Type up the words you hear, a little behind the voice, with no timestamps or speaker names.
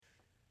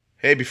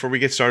Hey, before we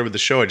get started with the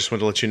show, I just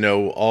want to let you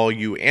know, all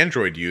you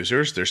Android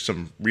users, there's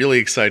some really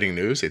exciting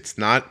news. It's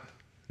not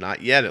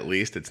yet at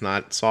least, it's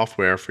not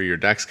software for your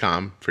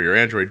Dexcom, for your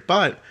Android,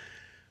 but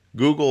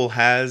Google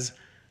has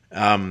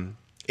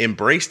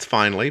embraced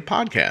finally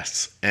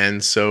podcasts.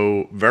 And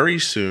so very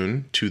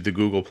soon to the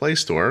Google Play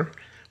Store,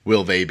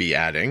 will they be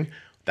adding,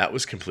 that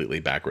was completely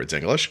backwards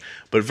English,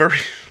 but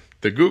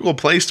the Google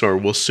Play Store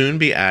will soon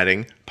be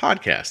adding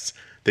podcasts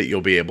that you'll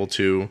be able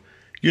to,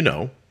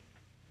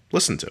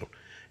 listen to.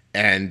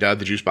 And the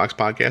Juicebox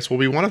podcast will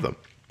be one of them.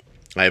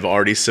 I've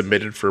already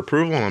submitted for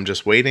approval, and I'm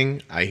just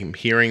waiting. I'm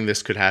hearing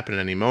this could happen at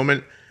any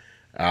moment.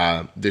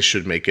 This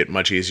should make it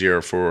much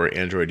easier for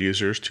Android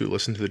users to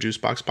listen to the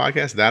Juicebox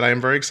podcast. That I am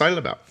very excited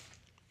about.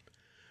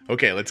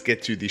 Okay, let's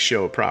get to the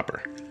show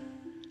proper.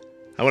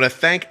 I want to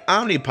thank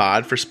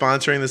Omnipod for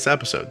sponsoring this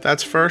episode.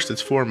 That's first,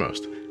 it's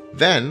foremost.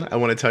 Then I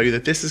want to tell you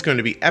that this is going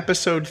to be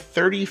episode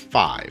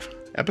 35.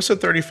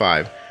 Episode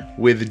 35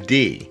 with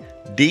Dee.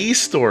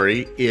 Dee's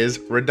story is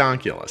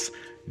redonkulous.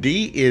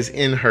 Dee is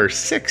in her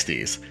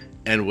 60s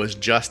and was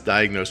just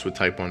diagnosed with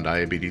type 1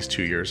 diabetes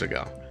 2 years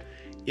ago.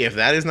 If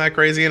that is not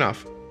crazy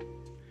enough,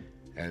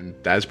 and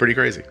that is pretty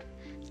crazy,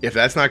 if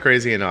that's not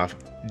crazy enough,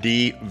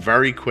 Dee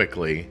very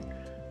quickly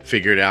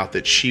figured out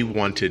that she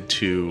wanted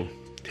to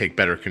take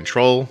better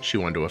control. She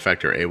wanted to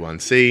affect her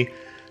A1C.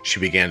 She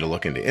began to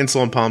look into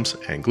insulin pumps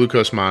and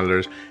glucose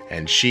monitors,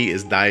 and she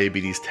is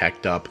diabetes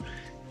teched up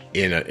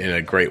in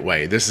a great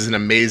way. This is an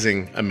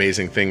amazing,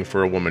 amazing thing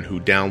for a woman who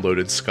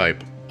downloaded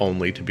Skype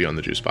only to be on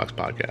the Juicebox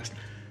podcast.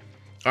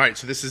 All right,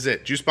 so this is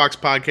it. Juicebox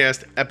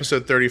podcast,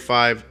 episode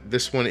 35.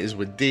 This one is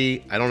with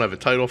Dee. I don't have a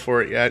title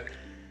for it yet.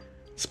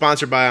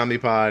 Sponsored by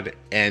Omnipod,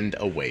 and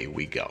away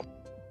we go.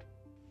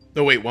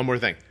 Oh, wait, one more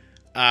thing.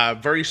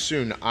 Very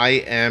soon, I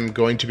am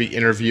going to be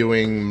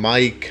interviewing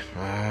Mike.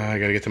 I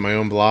got to get to my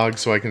own blog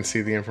so I can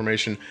see the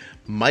information.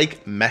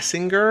 Mike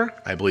Messinger,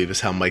 I believe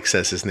is how Mike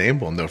says his name.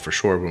 We'll know for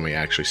sure when we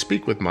actually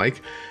speak with Mike.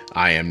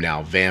 I am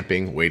now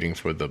vamping, waiting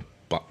for the...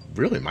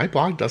 Really, my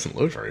blog doesn't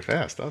load very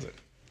fast, does it?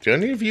 Do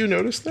any of you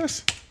notice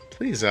this?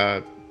 Please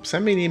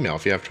send me an email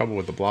if you have trouble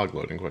with the blog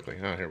loading quickly.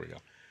 Oh, here we go.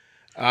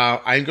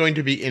 I'm going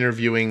to be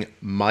interviewing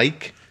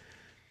Mike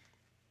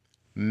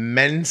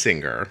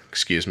Mensinger.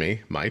 Excuse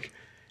me, Mike.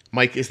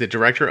 Mike is the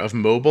Director of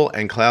Mobile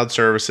and Cloud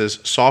Services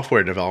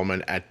Software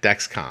Development at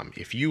Dexcom.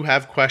 If you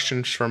have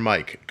questions for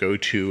Mike, go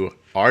to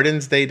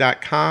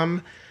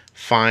ardensday.com,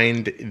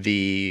 find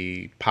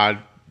the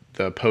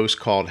post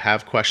called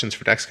Have Questions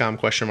for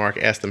Dexcom, ?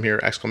 Ask them here, !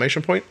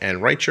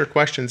 And write your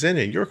questions in,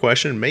 and your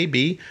question may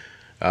be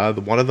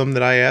one of them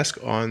that I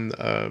ask on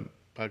an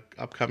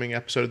upcoming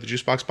episode of the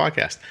Juicebox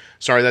podcast.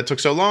 Sorry that took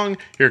so long.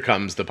 Here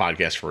comes the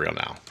podcast for real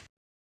now.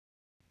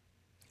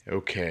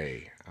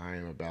 Okay. I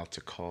am about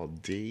to call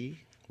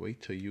Dee.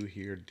 Wait till you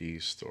hear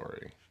Dee's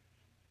story.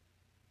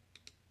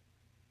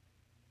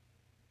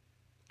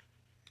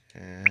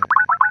 And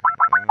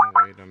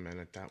wait a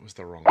minute, that was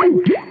the wrong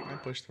button. I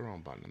pushed the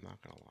wrong button, I'm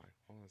not going to lie.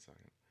 Hold on a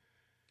second.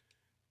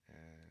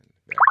 And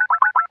there.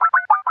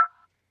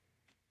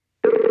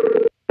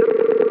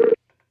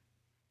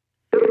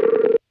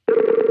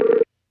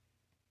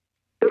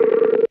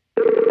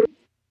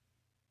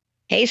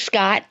 Hey,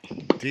 Scott.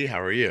 Dee,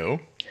 how are you?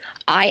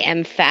 I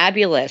am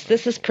fabulous.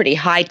 This is pretty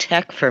high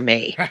tech for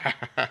me.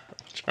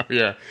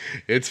 Yeah,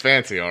 it's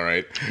fancy, all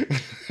right.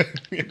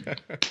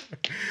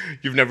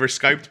 You've never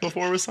Skyped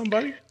before with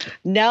somebody?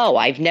 No,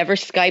 I've never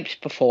Skyped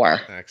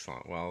before.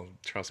 Excellent. Well,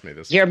 trust me,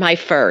 You're my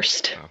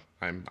first. Oh,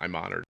 I'm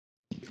honored.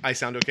 I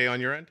sound okay on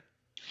your end?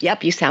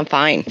 Yep, you sound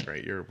fine.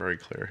 Great, you're very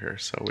clear here,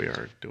 so we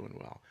are doing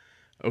well.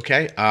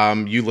 Okay,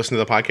 you listen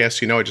to the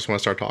podcast, I just want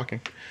to start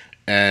talking.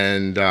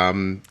 And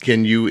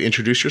can you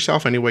introduce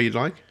yourself any way you'd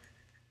like?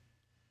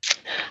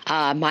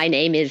 My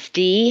name is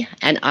Dee,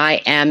 and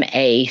I am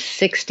a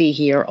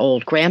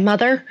 60-year-old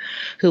grandmother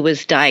who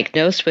was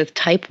diagnosed with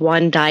type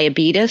 1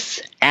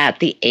 diabetes at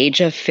the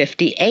age of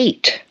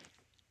 58.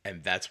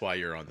 And that's why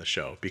you're on the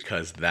show,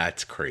 because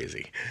that's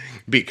crazy.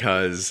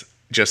 Because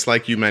just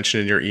like you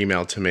mentioned in your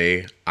email to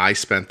me, I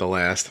spent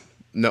now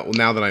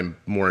that I'm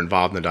more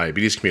involved in the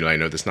diabetes community, I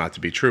know this not to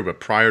be true, but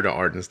prior to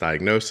Arden's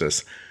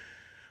diagnosis,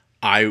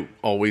 I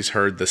always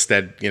heard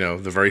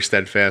the very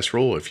steadfast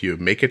rule: if you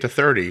make it to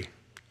 30,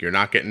 you're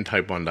not getting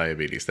type 1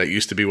 diabetes. That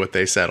used to be what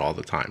they said all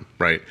the time,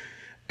 right?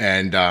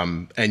 And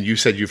you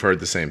said you've heard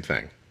the same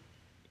thing.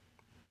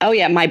 Oh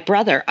yeah, my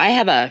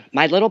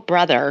little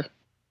brother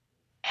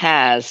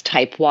has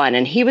type 1,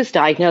 and he was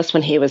diagnosed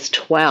when he was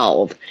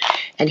 12,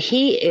 and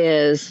he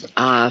is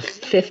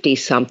 50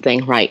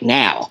 something right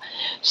now.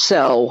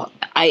 So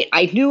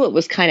I knew it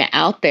was kind of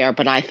out there,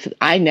 but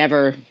I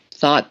never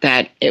thought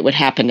that it would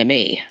happen to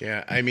me.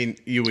 Yeah, I mean,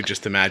 you would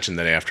just imagine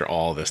that after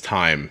all this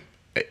time,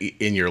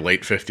 in your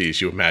late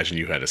 50s, you imagine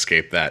you had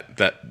escaped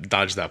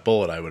dodged that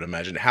bullet, I would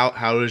imagine. How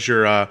does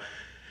so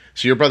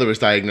your brother was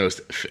diagnosed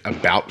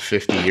about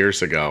 50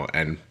 years ago,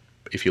 and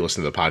if you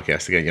listen to the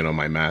podcast again,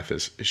 my math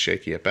is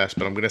shaky at best,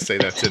 but I'm going to say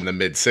that's in the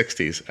mid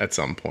 60s at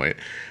some point.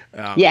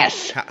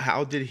 Yes.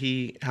 How did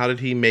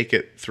he make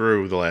it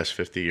through the last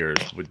 50 years?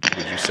 Would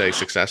you say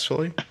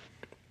successfully?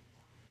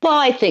 Well,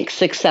 I think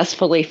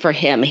successfully for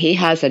him. He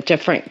has a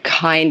different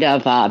kind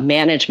of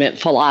management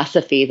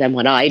philosophy than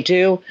what I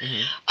do.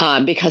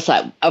 Because,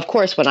 of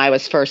course, when I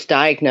was first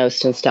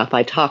diagnosed and stuff,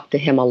 I talked to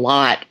him a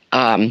lot,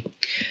 and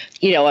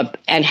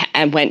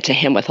went to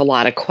him with a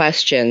lot of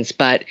questions.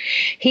 But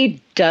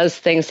he does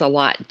things a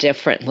lot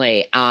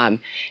differently.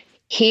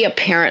 He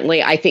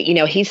apparently, I think,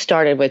 he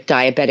started with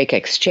diabetic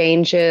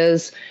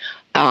exchanges.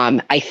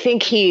 I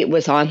think he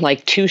was on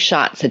like 2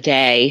 shots a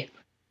day.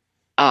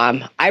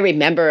 I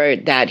remember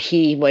that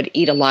he would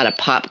eat a lot of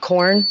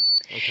popcorn.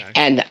 Okay.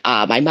 And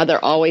my mother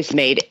always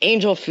made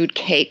angel food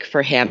cake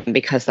for him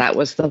because that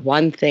was the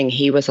one thing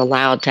he was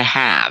allowed to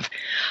have.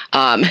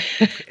 And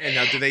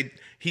now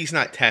he's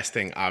not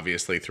testing,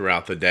 obviously,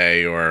 throughout the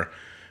day or...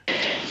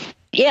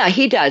 Yeah,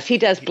 he does. He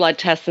does blood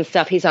tests and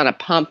stuff. He's on a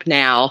pump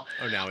now.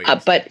 Oh, now he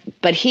is.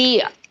 But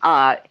he,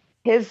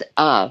 his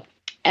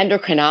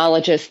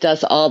endocrinologist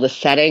does all the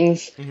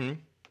settings.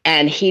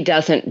 And he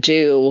doesn't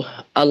do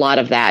a lot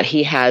of that.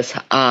 He has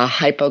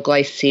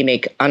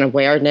hypoglycemic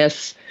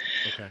unawareness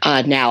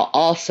now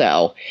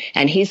also.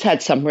 And he's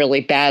had some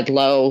really bad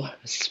low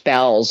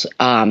spells.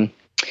 And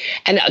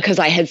because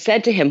I had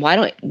said to him,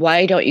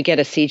 why don't you get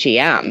a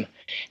CGM?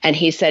 And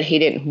he said he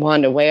didn't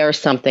want to wear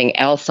something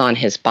else on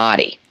his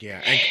body.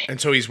 Yeah. And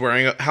so he's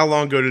wearing how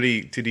long ago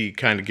did he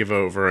kind of give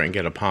over and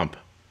get a pump?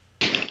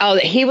 Oh,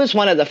 he was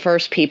one of the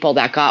first people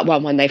that got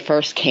one when they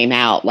first came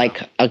out,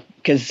 like a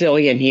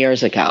gazillion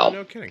years ago. Oh,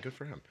 no kidding. Good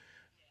for him.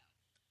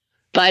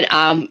 But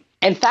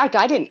in fact,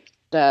 I didn't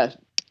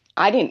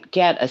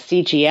get a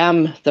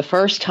CGM the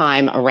first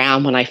time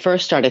around when I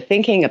first started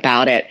thinking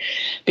about it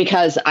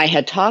because I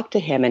had talked to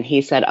him and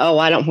he said, "Oh,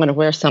 I don't want to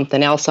wear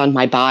something else on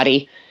my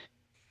body."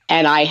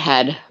 And I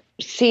had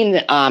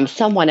seen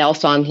someone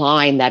else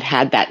online that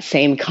had that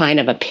same kind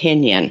of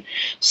opinion.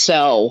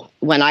 So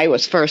when I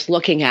was first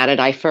looking at it,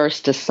 I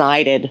first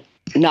decided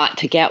not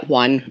to get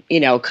one,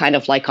 kind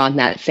of like on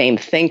that same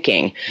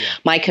thinking. Yeah.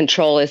 My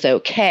control is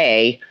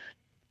okay.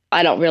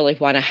 I don't really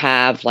want to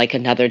have like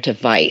another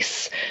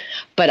device.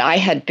 But I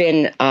had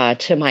been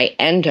to my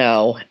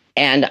endo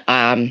and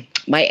my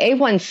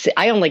A1C,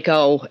 I only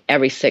go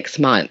every 6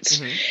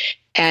 months.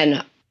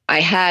 And I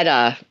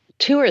had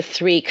 2 or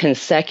 3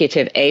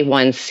 consecutive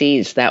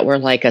A1Cs that were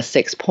like a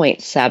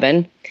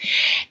 6.7.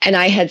 And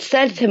I had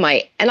said to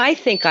and I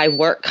think I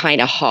work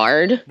kind of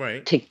hard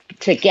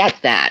to get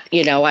that.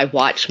 I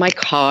watch my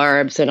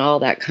carbs and all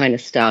that kind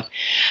of stuff.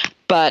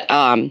 But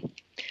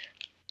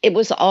it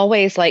was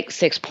always like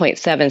 6.7,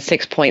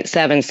 6.7,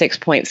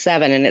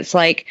 6.7. And it's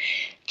like,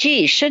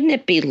 gee, shouldn't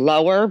it be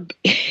lower?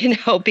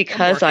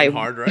 Because I'm working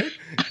hard, right?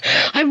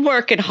 I'm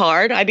working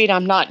hard. I mean,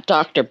 I'm not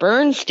Dr.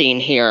 Bernstein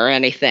here or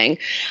anything,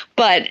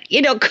 but,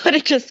 could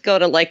it just go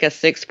to like a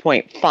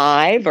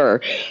 6.5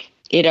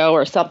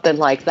 or something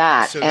like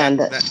that? So and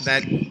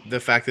that the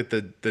fact that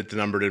the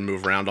number didn't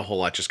move around a whole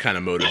lot just kind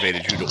of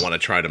motivated you to want to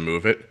try to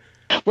move it.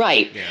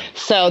 Right. Yeah.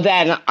 So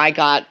then I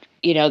got,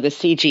 the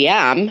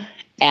CGM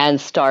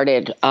and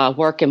started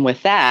working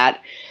with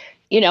that,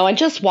 and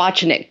just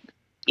watching it.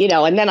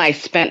 And then I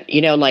spent,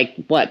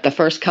 the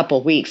first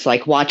couple weeks,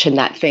 like watching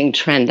that thing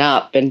trend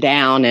up and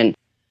down and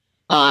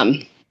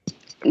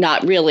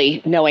not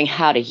really knowing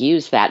how to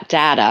use that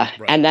data.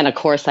 Right. And then, of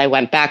course, I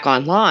went back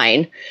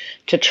online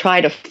to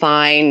try to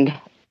find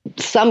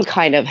some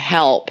kind of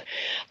help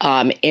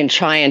in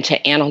trying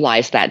to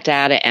analyze that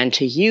data and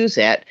to use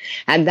it.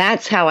 And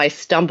that's how I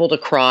stumbled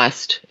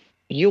across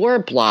your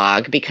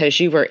blog because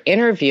you were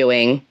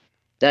interviewing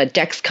the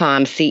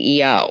Dexcom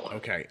CEO.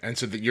 Okay. And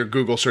so your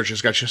Google search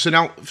has got you. So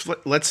now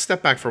let's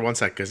step back for one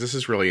sec because this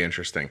is really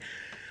interesting.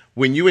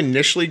 When you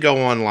initially go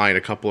online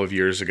a couple of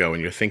years ago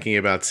and you're thinking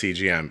about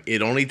CGM,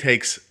 it only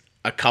takes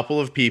a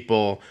couple of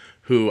people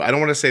who, I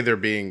don't want to say they're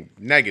being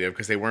negative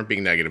because they weren't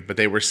being negative, but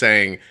they were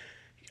saying,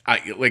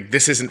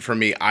 this isn't for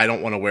me. I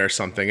don't want to wear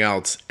something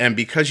else. And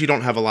because you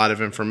don't have a lot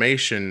of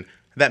information,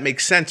 that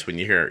makes sense when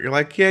you hear it. You're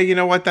like, yeah, you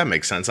know what? That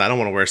makes sense. I don't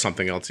want to wear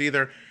something else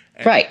either.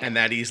 Right. And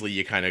that easily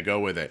you kind of go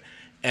with it.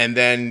 And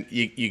then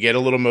you get a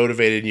little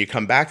motivated and you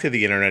come back to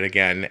the internet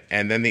again,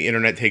 and then the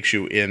internet takes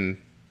you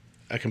in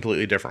a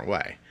completely different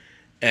way.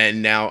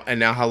 And now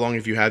how long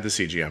have you had the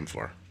CGM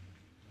for?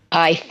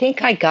 I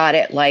think I got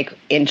it like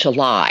in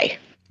July.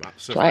 Wow,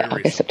 so July,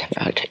 August,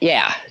 September.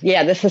 Yeah.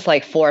 This is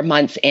like 4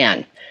 months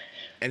in.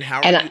 And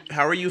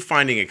how are you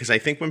finding it? Because I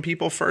think when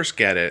people first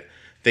get it,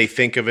 they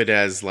think of it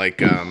as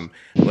like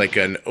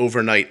an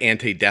overnight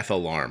anti-death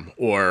alarm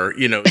or,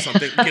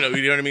 something, you know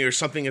what I mean? Or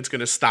something that's going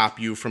to stop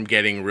you from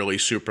getting really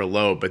super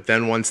low. But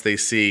then once they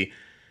see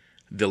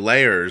the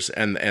layers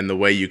and the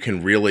way you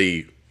can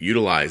really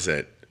utilize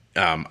it,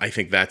 I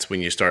think that's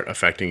when you start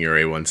affecting your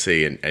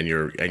A1C and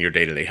your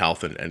day-to-day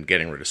health and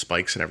getting rid of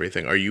spikes and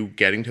everything. Are you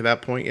getting to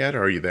that point yet?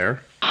 Or are you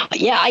there?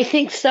 Yeah, I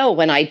think so.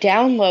 When I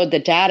download the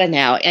data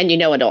now, and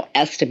it'll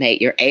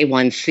estimate your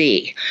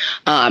A1C.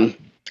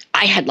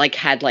 I had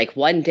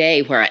one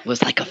day where it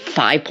was like a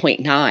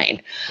 5.9,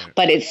 right.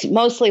 But it's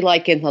mostly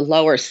like in the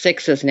lower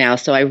 6s now.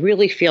 So I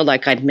really feel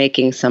like I'm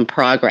making some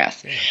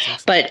progress. Yeah,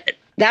 but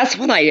that's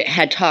when I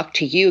had talked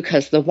to you,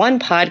 because the one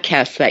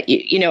podcast that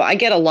I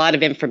get a lot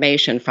of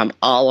information from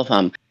all of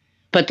them.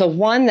 But the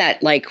one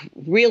that like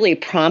really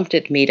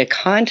prompted me to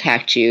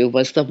contact you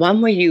was the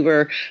one where you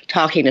were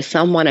talking to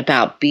someone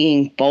about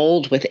being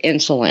bold with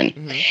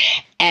insulin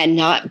and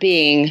not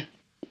being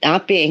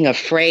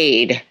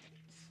afraid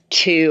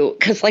to,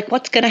 because like,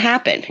 what's going to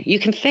happen? You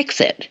can fix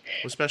it.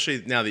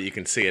 Especially now that you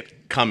can see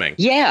it coming.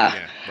 Yeah.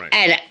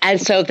 Right. And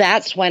so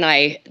that's when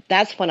I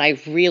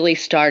really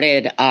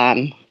started,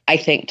 I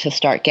think, to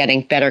start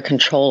getting better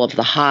control of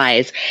the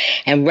highs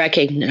and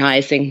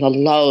recognizing the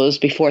lows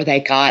before they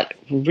got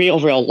real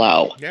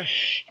low. Yeah.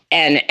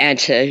 And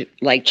to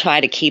like try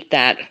to keep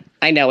that.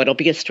 I know it'll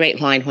be a straight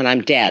line when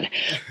I'm dead,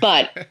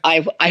 but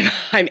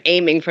I'm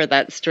aiming for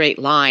that straight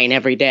line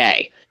every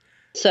day.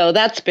 So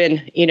that's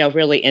been,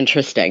 really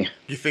interesting.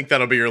 You think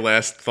that'll be your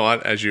last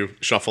thought as you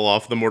shuffle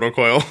off the mortal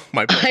coil?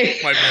 My blood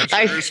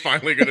sugar is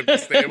finally going to be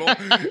stable.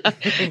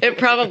 It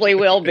probably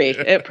will be.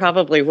 It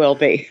probably will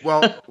be.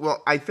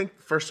 Well, I think,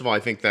 first of all, I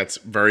think that's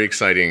very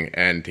exciting,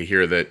 and to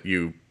hear that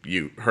you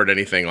heard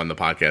anything on the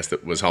podcast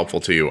that was helpful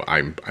to you,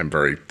 I'm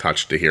very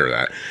touched to hear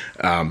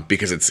that,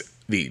 because it's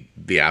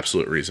the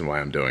absolute reason why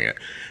I'm doing it.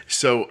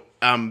 So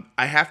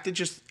I have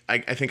to I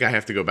think I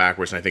have to go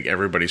backwards, and I think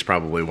everybody's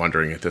probably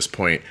wondering at this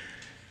point,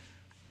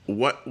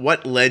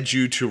 what led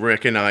you to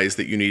recognize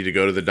that you needed to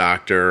go to the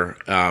doctor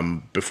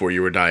before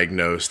you were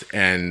diagnosed?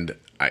 And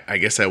I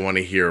guess I want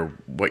to hear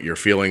what your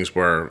feelings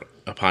were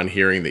upon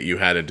hearing that you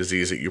had a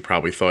disease that you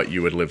probably thought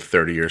you would live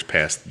 30 years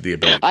past the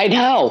ability. I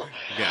know.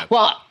 Yeah.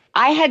 Well,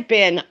 I've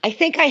been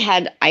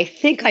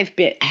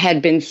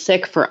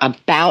sick for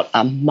about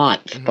a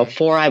month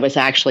before I was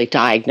actually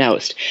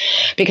diagnosed,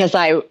 because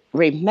I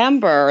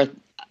remember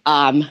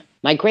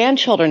my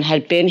grandchildren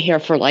had been here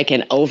for like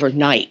an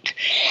overnight,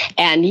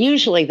 and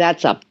usually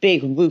that's a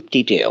big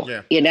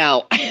whoop-de-doo,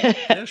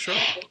 Yeah, sure.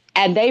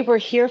 And they were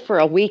here for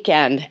a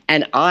weekend,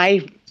 and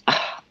I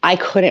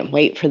couldn't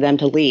wait for them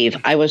to leave.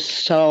 I was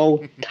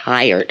so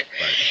tired.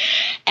 Right.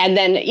 And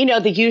then,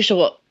 the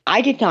usual,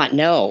 I did not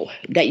know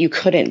that you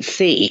couldn't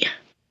see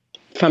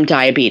from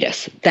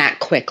diabetes that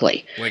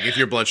quickly. Like if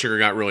your blood sugar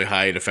got really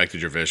high, it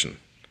affected your vision.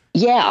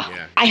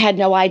 Yeah. I had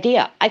no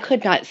idea. I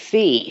could not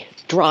see.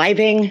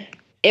 Driving,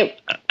 it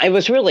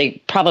was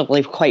really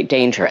probably quite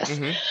dangerous.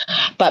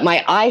 But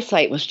my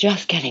eyesight was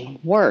just getting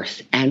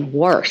worse and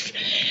worse.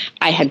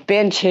 I had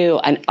been to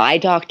an eye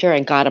doctor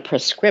and got a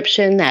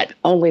prescription that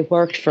only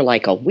worked for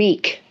like a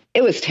week.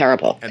 It was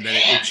terrible. And then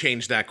it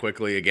changed that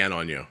quickly again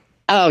on you.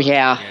 Oh,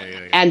 yeah.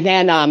 And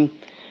then,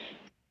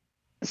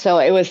 so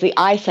it was the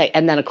eyesight,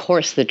 and then, of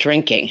course, the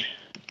drinking,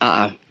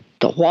 the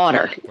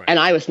water. Right. And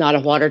I was not a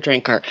water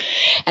drinker.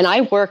 And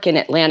I work in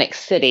Atlantic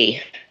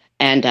City,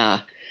 and,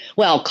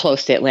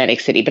 close to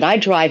Atlantic City, but I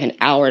drive an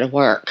hour to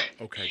work.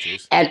 Okay,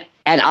 geez. And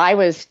I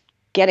was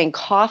getting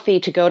coffee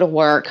to go to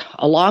work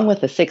along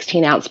with a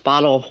 16-ounce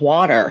bottle of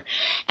water,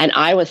 and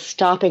I was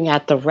stopping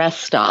at the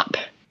rest stop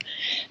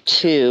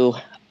to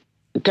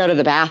go to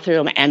the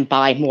bathroom and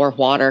buy more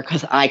water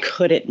because I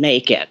couldn't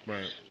make it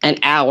an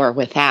hour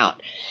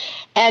without.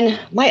 And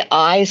my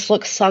eyes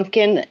look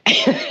sunken.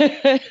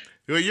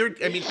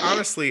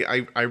 Honestly,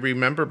 I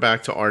remember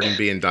back to Arden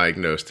being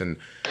diagnosed, and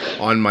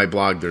on my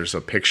blog there's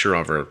a picture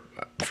of her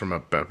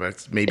from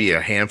maybe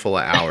a handful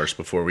of hours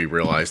before we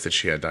realized that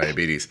she had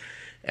diabetes.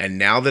 And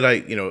now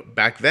that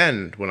back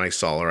then when I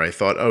saw her, I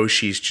thought, oh,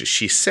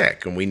 she's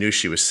sick, and we knew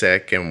she was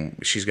sick, and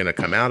she's going to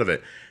come out of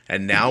it.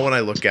 And now when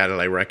I look at it,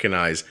 I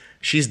recognize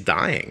she's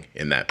dying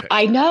in that picture.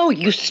 I know,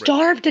 you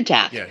starved to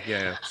death.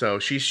 Yeah. So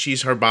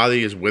she's her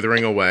body is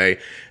withering away.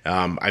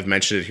 I've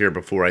mentioned it here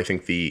before. I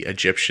think the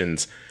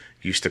Egyptians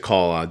used to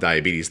call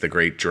diabetes the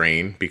Great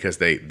Drain, because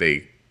they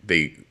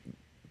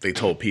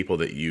told people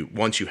that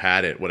once you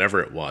had it, whatever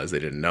it was, they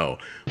didn't know,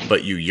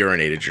 but you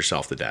urinated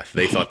yourself to death.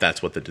 They thought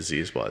that's what the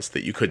disease was,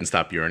 that you couldn't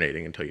stop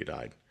urinating until you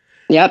died.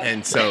 Yep.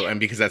 And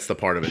because that's the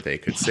part of it they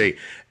could see.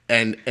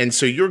 And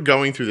so you're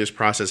going through this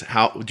process.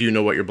 How do you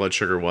know what your blood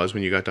sugar was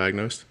when you got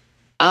diagnosed?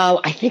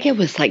 Oh, I think it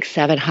was like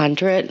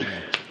 700. And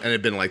it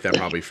had been like that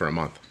probably for a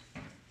month.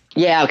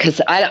 Yeah, because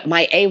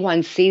my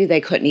A1C,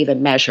 they couldn't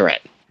even measure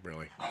it.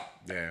 Really?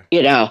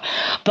 Yeah.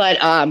 But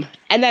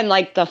and then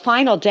like the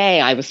final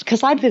day,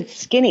 because I've been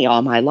skinny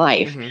all my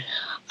life.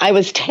 I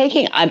was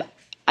taking. I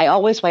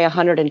always weigh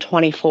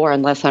 124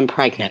 unless I'm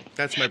pregnant.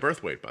 That's my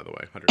birth weight, by the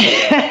way.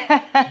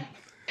 124.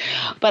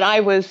 But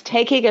I was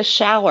taking a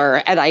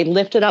shower and I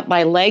lifted up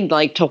my leg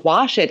like to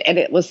wash it, and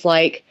it was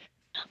like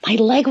my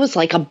leg was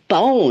like a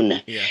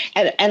bone. Yeah.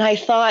 And I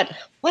thought,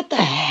 what the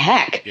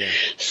heck? Yeah.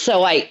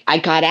 So I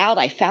got out,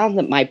 I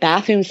found my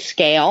bathroom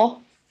scale,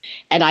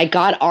 and I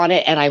got on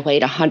it, and I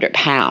weighed 100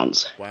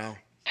 pounds. Wow.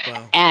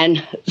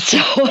 And so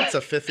that's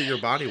a fifth of your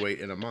body weight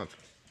in a month.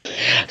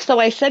 So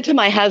I said to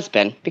my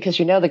husband, because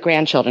the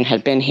grandchildren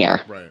had been here.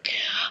 Right.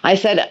 I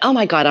said, oh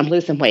my God, I'm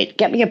losing weight.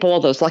 Get me a bowl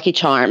of those Lucky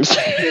Charms.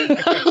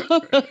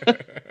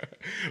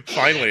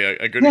 Finally,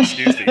 a good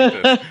excuse to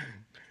eat this.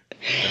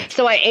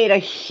 So I ate a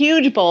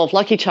huge bowl of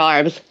Lucky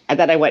Charms, and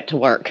then I went to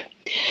work.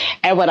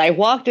 And when I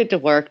walked into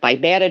work, my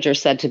manager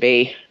said to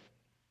me,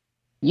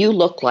 you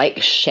look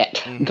like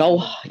shit. Mm-hmm.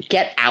 Go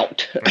get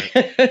out.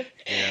 Right.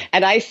 Yeah.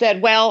 And I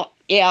said, well,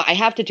 yeah, I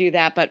have to do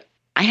that, but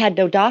I had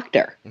no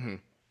doctor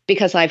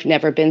because I've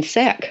never been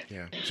sick.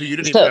 Yeah. So you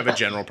didn't even have a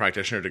general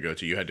practitioner to go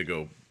to. You had to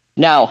go.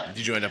 No.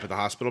 Did you end up at the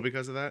hospital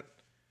because of that?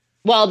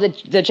 Well,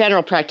 the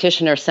general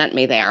practitioner sent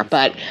me there,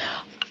 but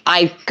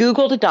I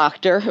Googled a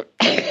doctor.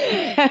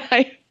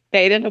 I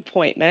made an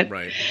appointment.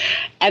 Right.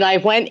 And I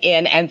went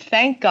in, and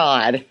thank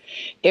God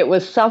it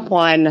was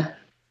someone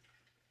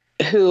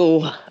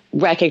who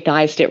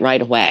recognized it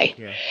right away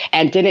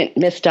and didn't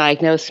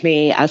misdiagnose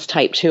me as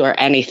type 2 or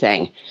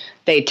anything.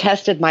 They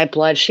tested my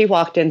blood. She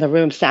walked in the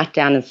room, sat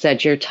down, and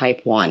said, "You're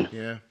type 1."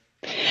 Yeah.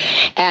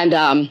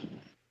 And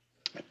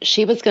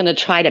she was going to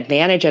try to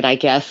manage it, I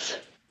guess,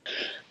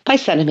 by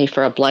sending me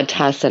for a blood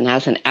test and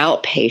as an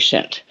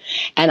outpatient.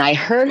 And I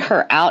heard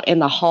her out in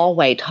the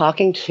hallway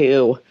talking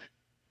to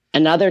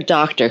another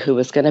doctor who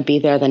was going to be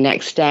there the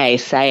next day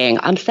saying,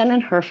 "I'm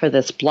sending her for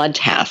this blood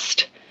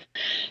test.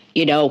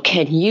 You know,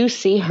 can you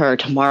see her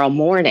tomorrow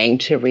morning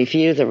to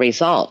review the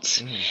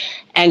results?"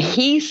 And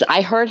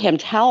I heard him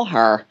tell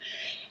her,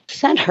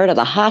 "Send her to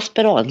the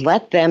hospital and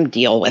let them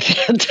deal with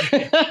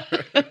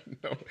it."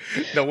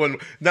 No one.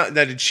 Now,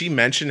 did she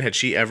mention, had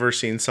she ever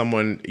seen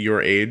someone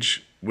your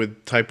age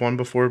with type 1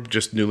 before,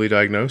 just newly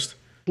diagnosed?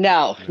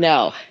 No.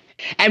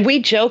 And we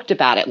joked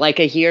about it like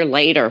a year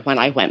later when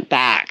I went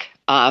back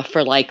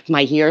for like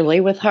my yearly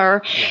with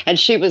her.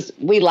 And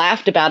we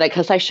laughed about it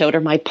because I showed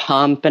her my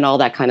pump and all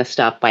that kind of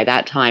stuff by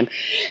that time.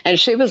 And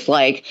she was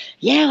like,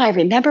 "Yeah, I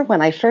remember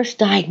when I first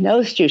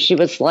diagnosed you." She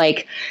was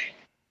like,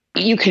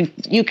 you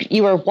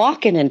were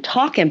walking and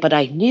talking, but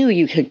I knew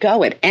you could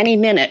go at any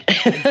minute."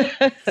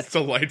 It's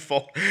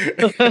delightful.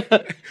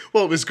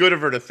 Well, it was good of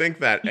her to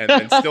think that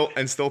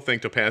and still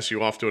think to pass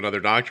you off to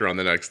another doctor on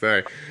the next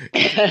day.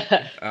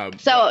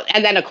 So,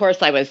 and then of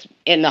course I was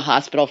in the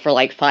hospital for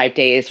like 5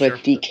 days with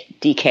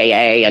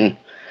DKA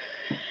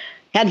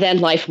and then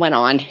life went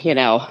on, you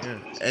know.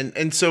 Yeah.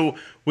 And so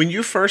when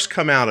you first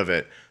come out of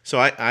it, so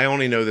I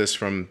only know this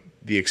from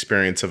the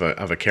experience of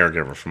a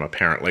caregiver, from a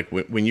parent. Like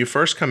when you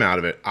first come out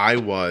of it, I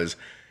was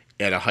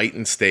at a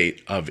heightened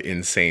state of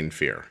insane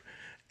fear.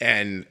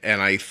 And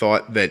I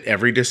thought that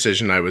every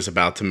decision I was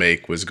about to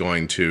make was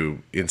going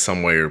to, in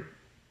some way,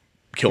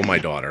 kill my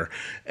daughter.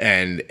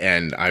 And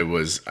I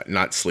was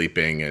not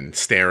sleeping and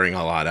staring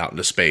a lot out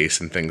into space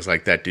and things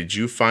like that. Did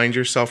you find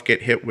yourself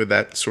get hit with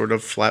that sort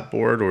of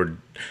flatboard,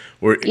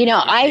 or you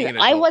know,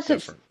 I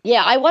wasn't different?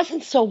 Yeah, I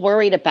wasn't so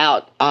worried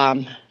about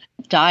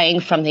dying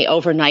from the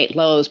overnight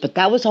lows, but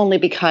that was only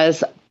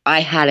because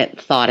I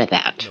hadn't thought of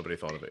that. Nobody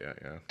thought of it yet,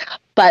 yeah.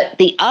 But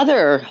the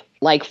other,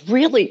 like,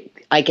 really,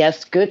 I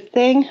guess, good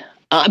thing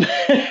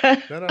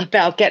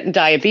about getting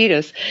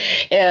diabetes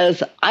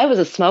is I was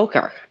a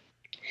smoker.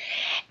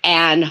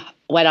 And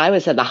when I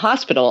was in the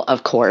hospital,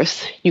 of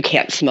course, you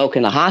can't smoke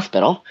in the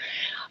hospital.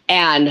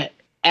 And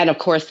of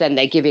course, then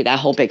they give you that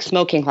whole big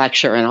smoking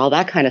lecture and all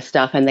that kind of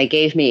stuff. And they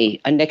gave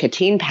me a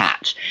nicotine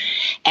patch.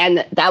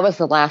 And that was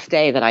the last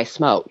day that I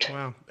smoked.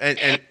 Wow.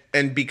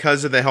 And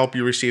because of the help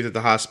you received at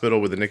the hospital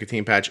with the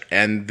nicotine patch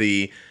and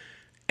the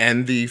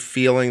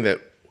feeling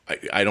that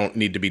I don't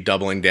need to be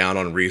doubling down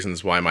on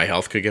reasons why my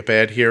health could get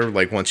bad here,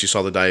 like once you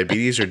saw the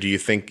diabetes, or do you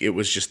think it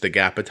was just the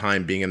gap of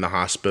time being in the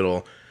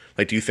hospital?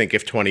 Like, do you think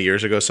if 20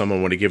 years ago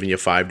someone would have given you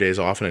 5 days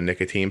off and a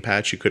nicotine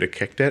patch, you could have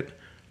kicked it?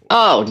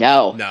 Oh,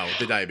 no. No,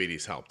 the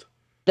diabetes helped.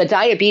 The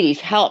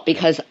diabetes helped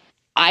because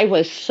I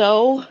was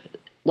so,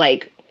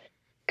 like,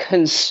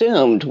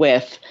 consumed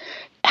with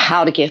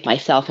how to give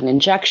myself an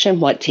injection,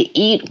 what to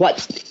eat,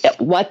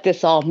 what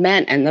this all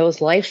meant, and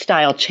those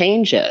lifestyle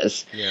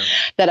changes,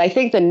 that I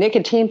think the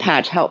nicotine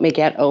patch helped me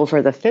get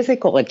over the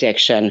physical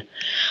addiction.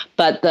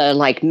 But the,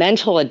 like,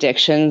 mental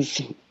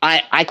addictions,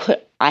 I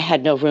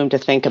had no room to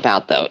think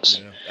about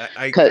those. Yeah.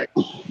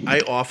 I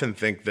often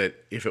think that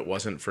if it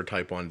wasn't for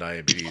type 1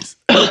 diabetes,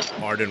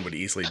 Arden would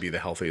easily be the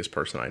healthiest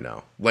person I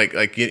know. Like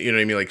you know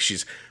what I mean? Like,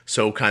 she's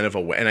so kind of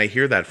aware. And I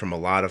hear that from a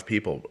lot of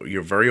people.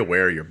 You're very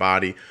aware of your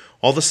body.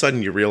 All of a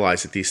sudden you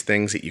realize that these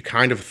things that you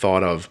kind of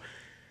thought of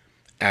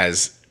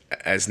as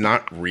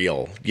not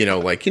real, you know,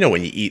 like, you know,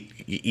 when you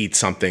eat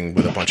something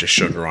with a bunch of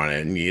sugar on it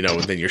and, you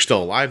know, then you're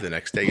still alive the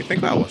next day, you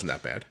think, well, it wasn't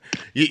that bad.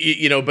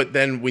 You know, but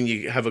then when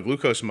you have a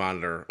glucose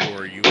monitor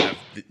or you have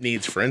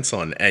needs for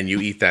insulin and you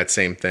eat that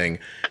same thing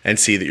and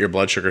see that your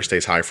blood sugar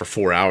stays high for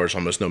 4 hours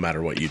almost no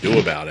matter what you do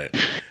about it,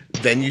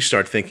 then you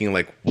start thinking,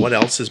 like, what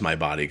else is my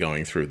body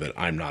going through that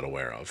I'm not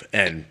aware of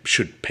and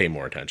should pay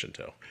more attention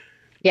to?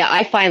 Yeah,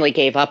 I finally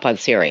gave up on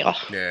cereal.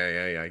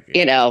 Yeah.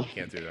 You know,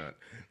 can't do that.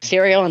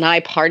 Cereal and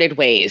I parted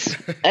ways.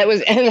 That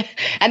was, and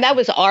that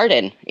was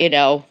Arden, you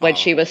know, when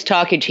she was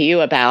talking to you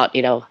about,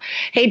 you know,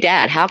 "Hey,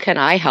 Dad, how can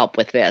I help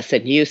with this?"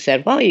 And you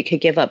said, "Well, you could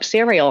give up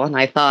cereal." And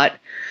I thought,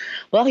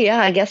 well, yeah,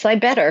 I guess I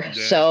better.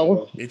 Yeah.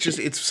 So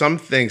it's some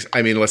things.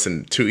 I mean,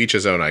 listen, to each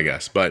his own, I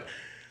guess, but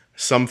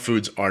some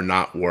foods are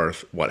not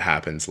worth what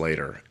happens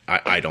later.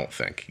 I don't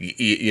think,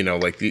 you know,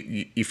 like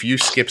if you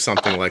skip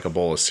something like a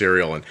bowl of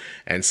cereal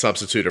and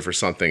substitute it for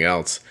something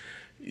else,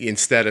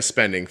 instead of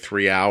spending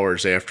 3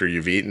 hours after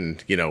you've eaten,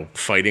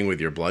 fighting with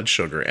your blood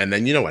sugar. And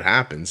then what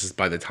happens is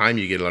by the time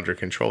you get it under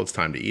control, it's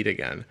time to eat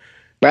again.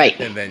 Right.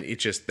 And then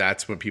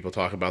that's when people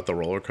talk about the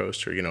roller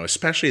coaster,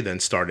 especially then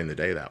starting the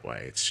day that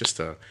way. It's just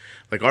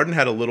like Arden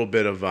had a little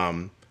bit of,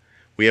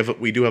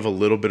 we do have a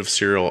little bit of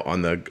cereal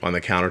on the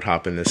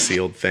countertop in this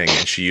sealed thing,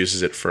 and she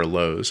uses it for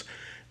Lowe's.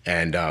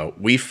 And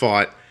we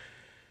fought,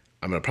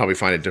 I'm going to probably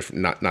find it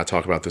different, not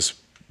talk about this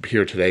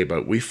here today,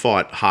 but we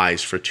fought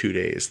highs for 2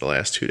 days, the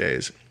last 2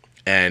 days.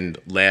 And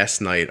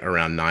last night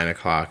around 9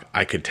 o'clock,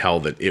 I could tell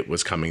that it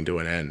was coming to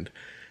an end.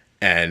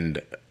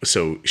 And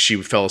so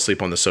she fell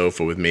asleep on the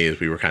sofa with me as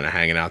we were kind of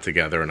hanging out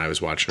together, and I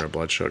was watching her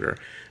blood sugar.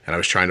 And I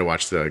was trying to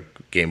watch the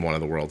Game 1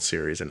 of the World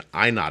Series, and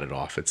I nodded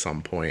off at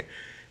some point.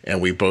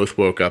 And we both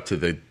woke up to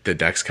the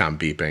Dexcom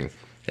beeping.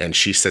 And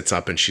she sits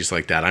up and she's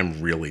like, "Dad,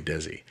 I'm really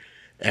dizzy."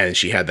 And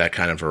she had that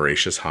kind of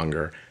voracious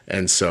hunger.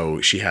 And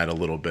so she had a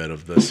little bit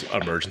of this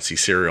emergency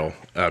cereal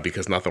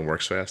because nothing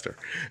works faster.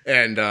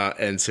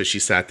 And so she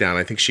sat down.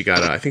 I think she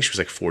was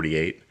like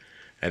 48.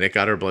 And it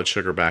got her blood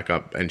sugar back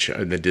up. And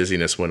the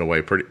dizziness went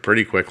away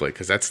pretty quickly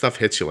because that stuff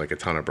hits you like a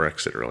ton of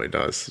bricks. It really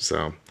does.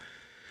 So,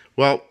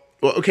 well,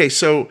 okay.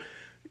 So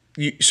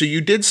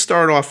you did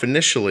start off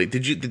initially.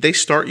 Did they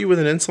start you with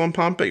an insulin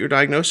pump at your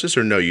diagnosis,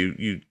 or no?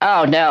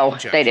 Oh no,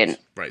 injections. They didn't.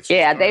 Right. So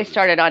yeah, they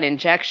started on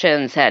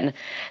injections, and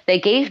they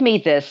gave me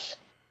this.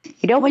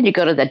 When you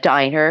go to the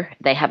diner,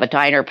 they have a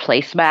diner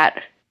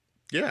placemat.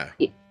 Yeah.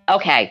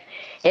 Okay,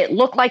 it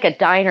looked like a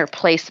diner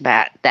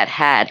placemat that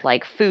had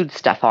like food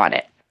stuff on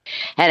it,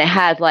 and it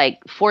had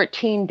like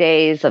 14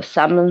 days of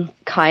some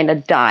kind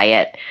of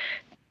diet.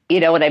 You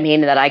know what I mean?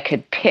 That I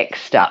could pick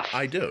stuff.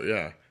 I do.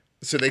 Yeah.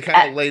 So they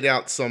kind of laid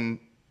out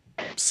some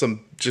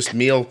just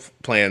meal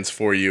plans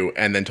for you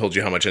and then told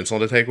you how much insulin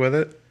to take with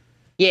it?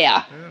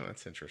 Yeah. Oh,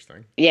 that's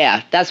interesting.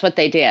 Yeah, that's what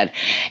they did.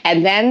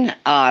 And then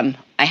I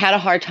had a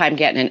hard time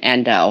getting an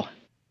endo.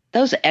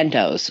 Those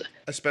endos.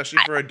 Especially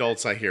for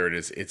adults, I hear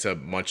it's a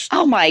much...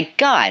 Oh, my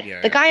God.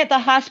 Yeah, the guy at the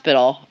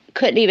hospital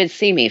couldn't even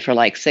see me for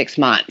like 6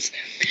 months.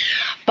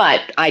 But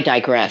I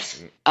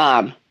digress.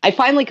 I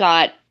finally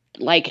got,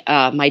 my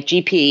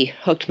GP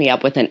hooked me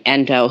up with an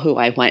endo who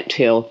I went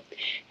to.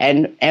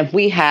 And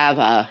we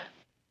have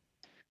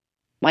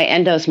my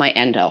endo's my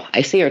endo.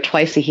 I see her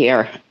twice a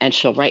year, and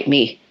she'll write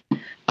me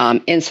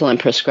insulin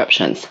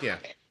prescriptions. Yeah.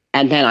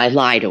 And then I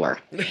lie to her.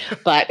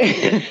 But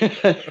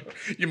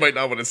you might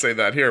not want to say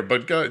that here,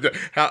 but go.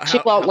 She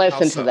won't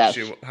listen to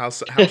this. How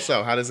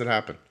so? How does it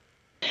happen?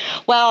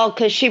 Well,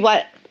 because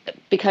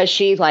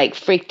she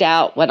freaked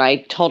out when I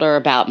told her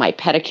about my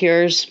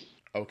pedicures.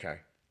 Okay.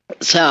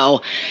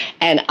 So,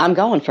 and I'm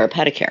going for a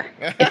pedicure.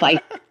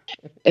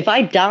 If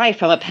I die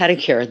from a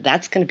pedicure,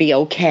 that's going to be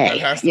okay. That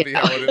has to be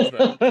how it is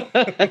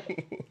then.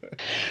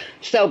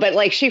 So,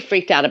 but she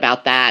freaked out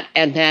about that.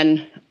 And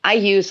then I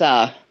use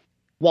a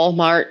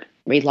Walmart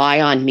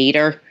Rely On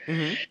meter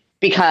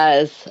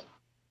because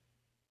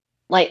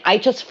I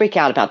just freak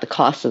out about the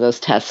cost of those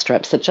test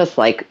strips. It just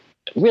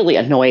really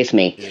annoys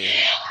me. Yeah.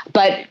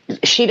 But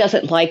she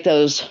doesn't like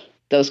those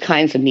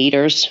kinds of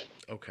meters.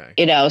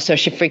 Okay. So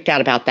she freaked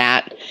out about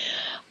that.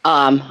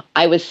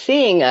 I was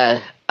seeing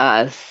a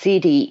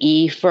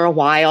CDE for a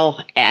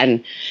while,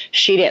 and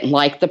she didn't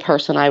like the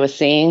person I was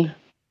seeing.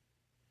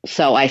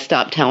 So I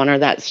stopped telling her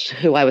that's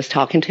who I was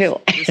talking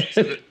to.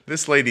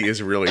 This lady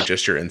is really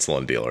just your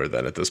insulin dealer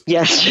then at this point.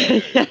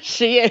 Yes,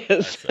 she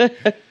is.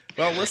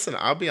 Well, listen,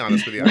 I'll be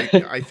honest with you.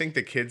 I think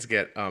the kids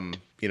get,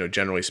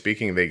 generally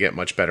speaking, they get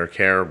much better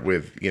care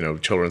with,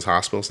 children's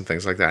hospitals and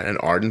things like that. And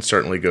Arden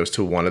certainly goes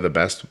to one of the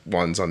best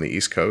ones on the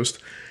East Coast.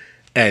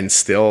 And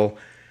still,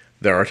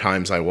 there are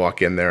times I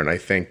walk in there and I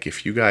think,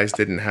 if you guys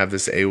didn't have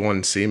this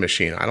A1C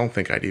machine, I don't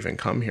think I'd even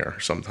come here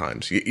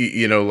sometimes.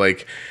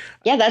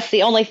 Yeah, that's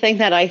the only thing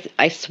that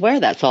I swear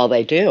that's all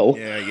they do.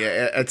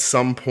 Yeah. At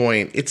some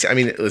point,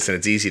 listen,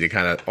 it's easy to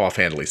kind of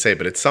offhandedly say,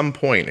 but at some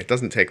point, it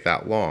doesn't take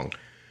that long.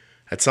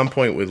 At some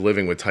point with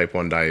living with type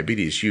 1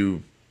 diabetes,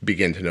 you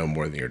begin to know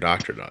more than your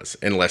doctor does,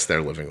 unless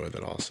they're living with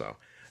it also.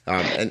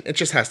 And it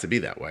just has to be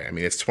that way. I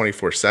mean, it's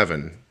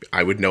 24/7.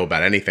 I would know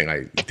about anything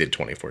I did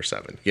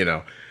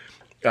 24/7,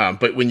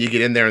 But when you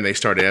get in there and they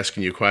start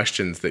asking you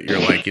questions that you're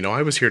like,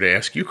 I was here to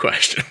ask you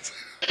questions.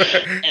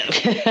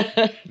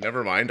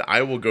 Never mind.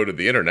 I will go to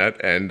the internet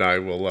and I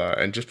will,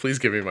 and just please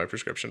give me my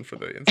prescription for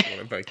the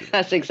insulin. And thank you.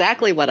 That's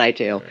exactly what I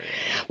do.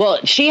 Well,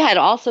 she had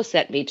also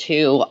sent me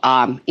to,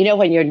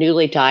 when you're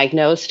newly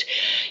diagnosed,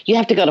 you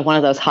have to go to one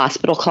of those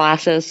hospital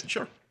classes.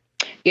 Sure.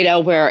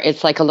 Where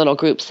it's like a little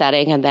group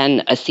setting and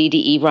then a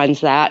CDE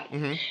runs that.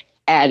 Mm-hmm.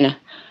 And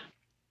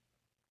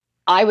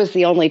I was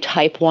the only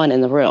type 1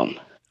 in the room.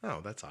 Oh,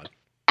 that's odd.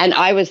 And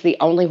I was the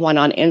only one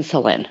on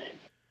insulin,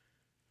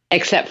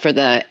 except for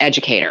the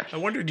educator. I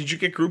wonder, did you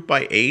get grouped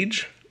by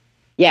age?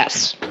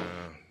 Yes.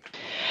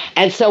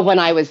 And so when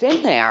I was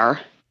in there,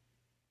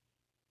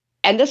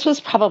 and this was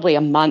probably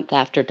a month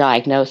after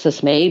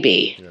diagnosis,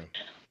 maybe,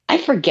 I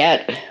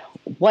forget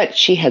what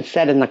she had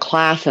said in the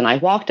class, and I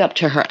walked up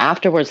to her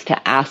afterwards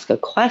to ask a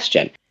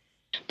question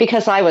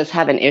because I was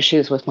having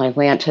issues with my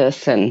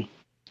Lantus and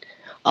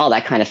all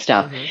that kind of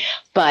stuff.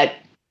 But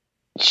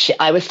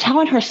I was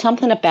telling her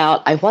something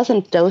about I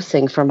wasn't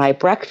dosing for my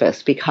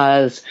breakfast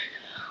because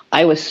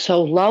I was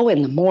so low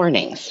in the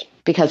mornings,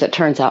 because it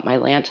turns out my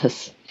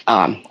Lantus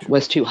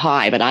was too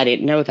high, but I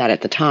didn't know that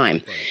at the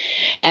time. Right.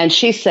 And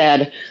she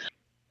said,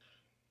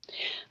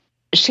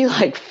 she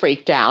like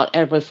freaked out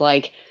and was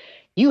like,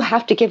 you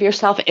have to give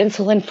yourself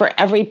insulin for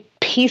every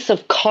piece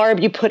of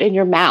carb you put in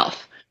your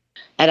mouth.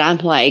 And I'm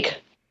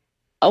like,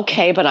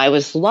 okay, but I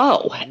was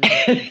low.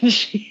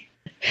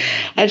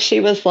 And she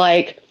was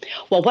like,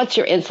 well, what's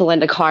your insulin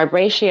to carb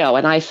ratio?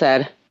 And I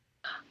said,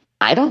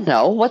 I don't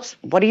know. What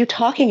are you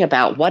talking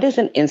about? What is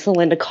an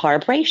insulin to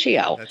carb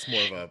ratio? That's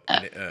more of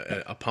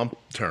a pump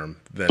term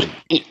than.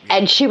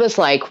 And she was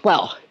like,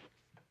 well,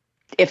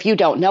 if you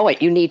don't know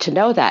it, you need to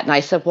know that. And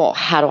I said, well,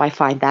 how do I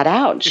find that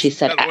out? And she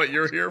said, that's what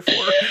you're here for.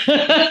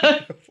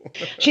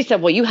 She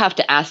said, well, you have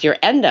to ask your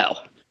endo.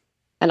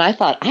 And I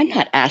thought, I'm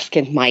not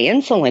asking my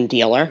insulin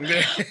dealer,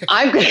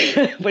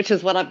 which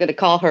is what I'm going to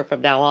call her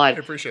from now on. I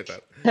appreciate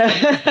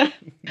that.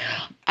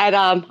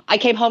 And I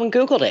came home and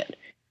Googled it.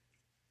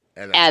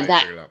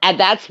 And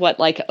that's what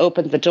like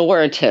opened the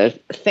door to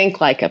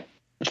think like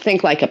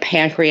a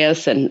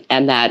pancreas, and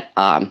that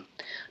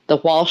the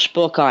Walsh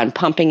book on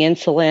pumping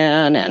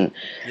insulin and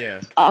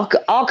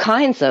all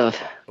kinds of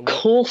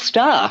cool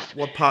stuff.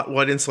 What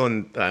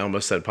insulin? I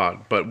almost said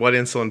pot, but what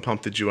insulin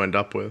pump did you end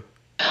up with?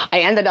 I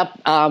ended up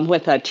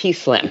with a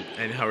T-Slim.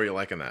 And how are you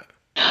liking that?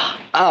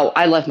 Oh,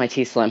 I love my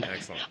T-Slim.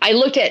 Excellent. I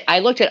looked at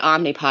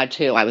Omnipod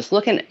too. I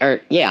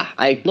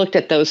looked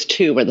at those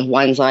two were the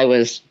ones I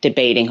was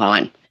debating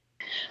on.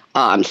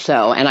 And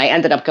I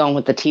ended up going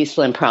with the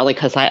T-Slim probably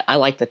because I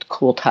like the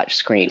cool touch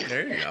screen.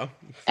 There you go.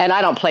 And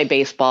I don't play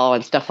baseball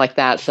and stuff like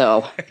that,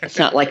 so it's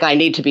not like I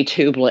need to be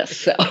tubeless.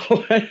 So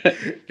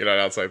you're not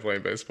outside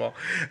playing baseball.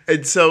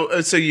 And so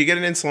you get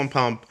an insulin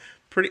pump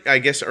pretty, I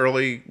guess,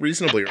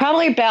 reasonably early.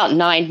 Probably about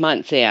 9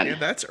 months in. Yeah,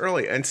 that's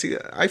early. And see,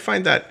 I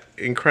find that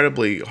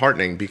incredibly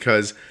heartening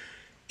because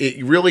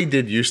it really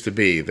did used to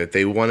be that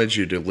they wanted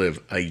you to live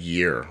a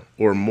year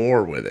or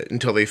more with it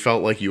until they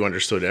felt like you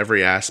understood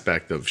every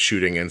aspect of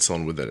shooting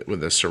insulin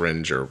with a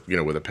syringe or,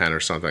 with a pen or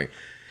something.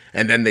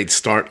 And then they'd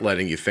start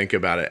letting you think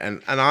about it.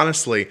 And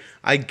honestly,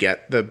 I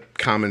get the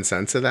common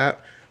sense of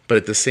that. But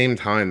at the same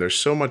time, there's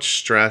so much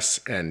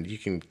stress and you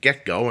can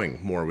get going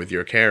more with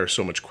your care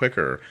so much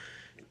quicker,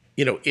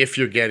 if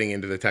you're getting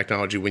into the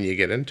technology when you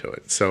get into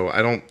it. So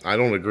I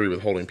don't agree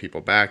with holding people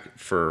back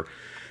for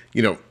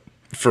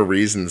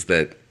reasons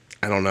that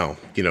I don't know.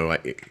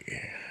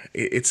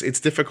 It's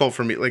difficult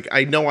for me. Like,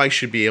 I know I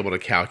should be able to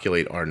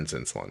calculate Arden's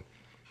insulin.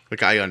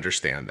 Like, I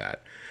understand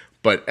that.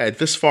 But at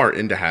this far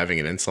into having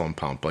an insulin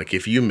pump, like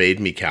if you made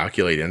me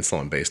calculate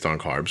insulin based on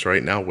carbs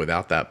right now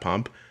without that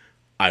pump,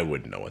 I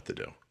wouldn't know what to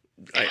do.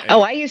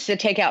 I used to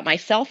take out my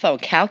cell phone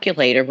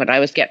calculator when I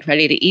was getting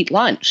ready to eat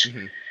lunch.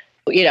 Mm-hmm.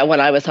 When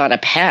I was on a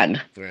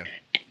pen. Yeah.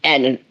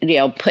 And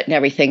putting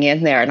everything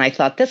in there, and I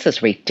thought, this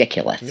is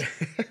ridiculous.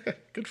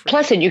 Good for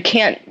Plus, and you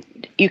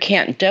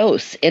can't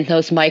dose in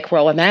those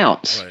micro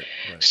amounts. Right.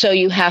 So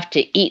you have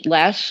to eat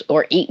less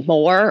or eat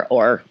more,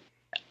 or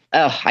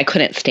I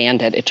couldn't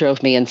stand it. It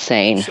drove me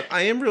insane. So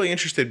I am really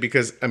interested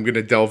because I'm going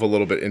to delve a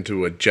little bit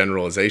into a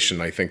generalization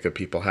I think that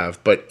people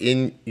have, but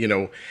in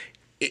your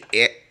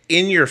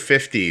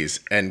 50s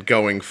and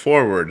going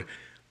forward,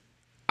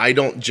 I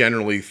don't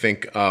generally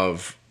think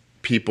of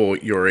people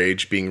your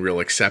age being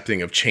real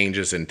accepting of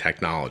changes in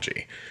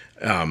technology.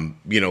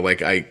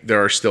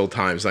 There are still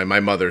times, like my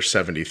mother's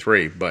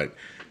 73, but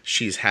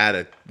she's had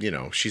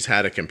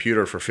a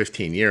computer for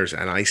 15 years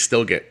and I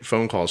still get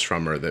phone calls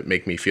from her that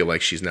make me feel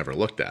like she's never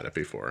looked at it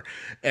before.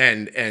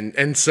 And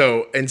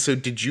so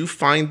did you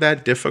find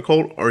that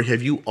difficult, or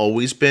have you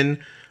always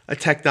been a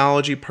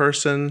technology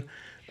person?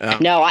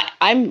 No,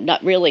 I'm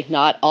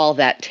not all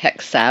that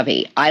tech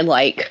savvy. I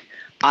like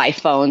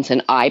iPhones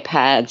and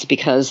iPads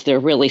because they're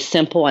really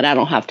simple and I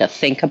don't have to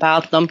think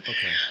about them.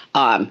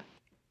 Okay.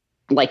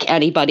 Like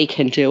anybody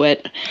can do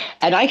it.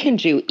 And I can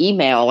do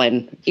email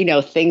and,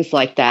 things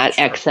like that,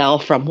 sure. Excel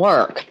from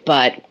work,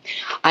 but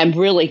I'm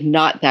really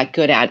not that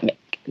good at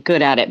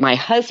it. My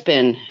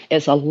husband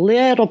is a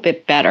little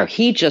bit better.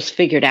 He just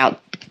figured out,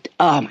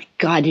 oh my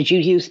God, did you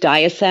use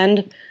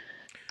Diasend?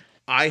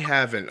 I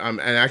haven't.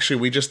 And actually,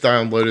 we just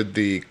downloaded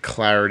the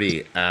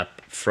Clarity app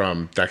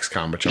from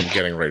Dexcom, which I'm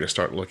getting ready to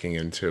start looking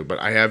into. But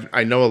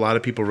I know a lot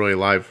of people really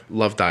love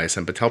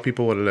Diasend, but tell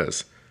people what it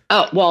is.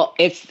 Oh, well,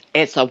 it's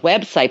a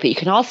website, but you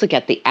can also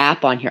get the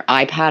app on your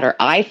iPad or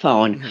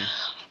iPhone. Mm-hmm.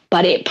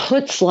 But it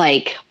puts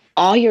like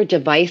all your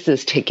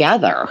devices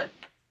together.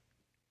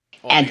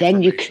 And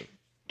then you can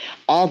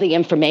all the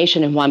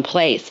information in one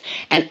place.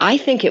 And I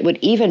think it would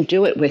even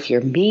do it with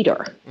your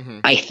meter. Mm-hmm.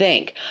 I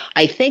think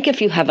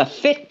if you have a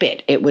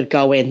Fitbit, it would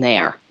go in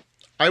there.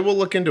 I will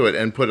look into it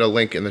and put a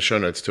link in the show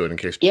notes to it in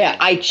case. Yeah,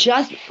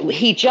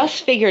 he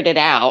just figured it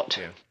out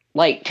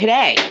like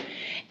today,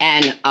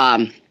 and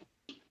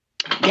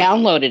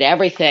downloaded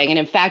everything. And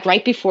in fact,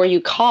 right before you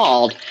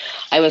called,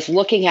 I was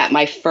looking at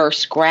my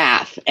first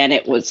graph, and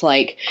it was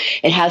like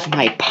it has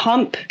my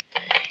pump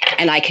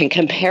and I can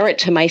compare it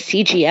to my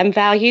CGM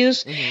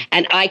values,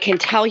 and I can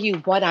tell you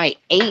what I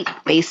ate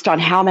based on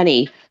how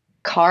many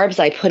carbs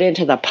I put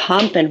into the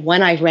pump and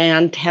when I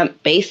ran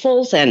temp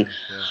basals. And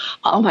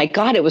oh my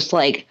God, it was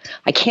like,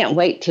 I can't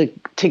wait to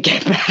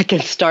get back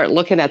and start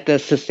looking at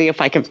this to see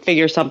if I can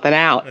figure something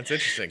out. That's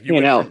interesting.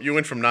 You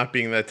went from not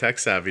being that tech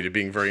savvy to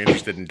being very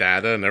interested in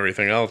data and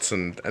everything else.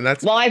 And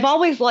that's, well, I've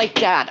always liked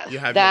data. You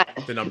have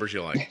the numbers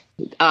you like.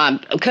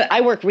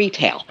 I work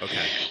retail.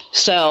 Okay.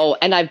 So,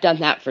 and I've done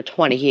that for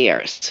 20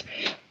 years.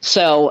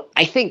 So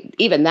I think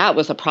even that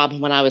was a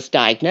problem when I was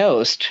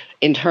diagnosed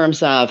in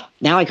terms of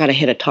now I got to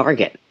hit a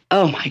target.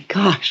 Oh my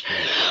gosh.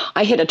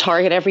 I hit a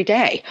target every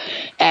day.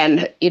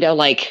 And,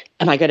 like,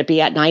 am I going to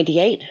be at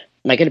 98?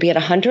 Am I going to be at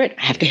 100?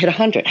 I have to hit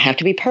 100. I have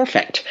to be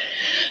perfect.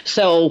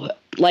 So,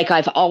 like,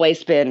 I've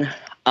always been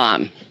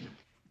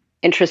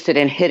interested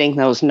in hitting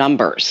those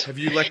numbers. Have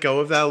you let go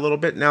of that a little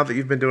bit now that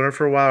you've been doing it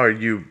for a while?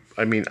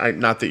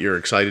 Not that you're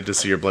excited to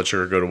see your blood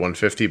sugar go to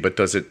 150, but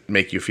does it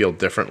make you feel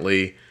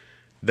differently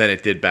than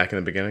it did back in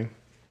the beginning?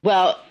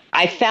 Well,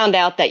 I found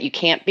out that you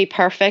can't be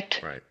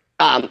perfect. Right.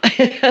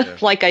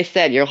 Like I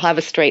said, you'll have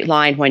a straight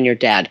line when you're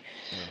dead.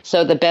 Yeah.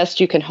 So the best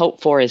you can hope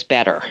for is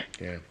better.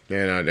 Yeah.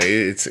 No,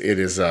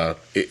 the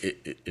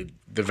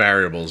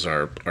variables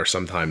are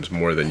sometimes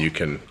more than you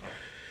can.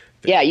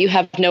 Yeah, you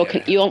have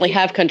you only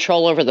have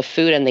control over the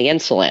food and the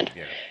insulin.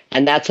 Yeah.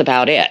 And that's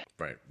about it.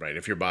 Right.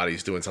 If your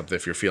body's doing something,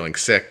 if you're feeling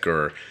sick,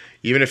 or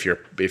even if your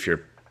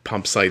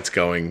pump site's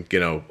going,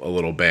 a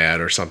little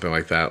bad or something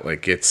like that,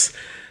 like it's,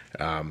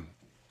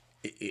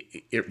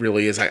 it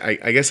really is.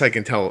 I guess I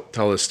can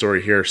tell this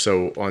story here.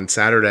 So on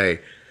Saturday,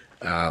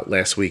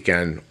 last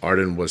weekend,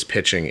 Arden was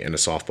pitching in a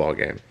softball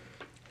game,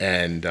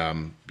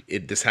 and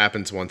this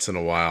happens once in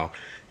a while.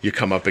 You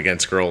come up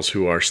against girls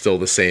who are still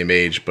the same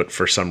age, but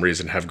for some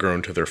reason have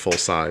grown to their full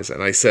size.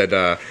 And I said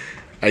that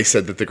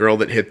the girl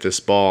that hit this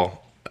ball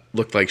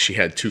looked like she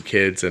had 2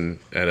 kids and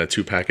a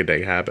 2-pack a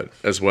day habit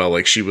as well.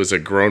 Like she was a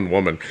grown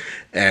woman,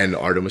 and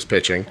Arden was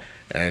pitching,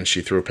 and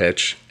she threw a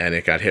pitch, and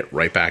it got hit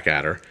right back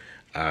at her.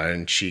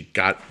 And she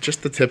got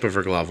just the tip of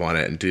her glove on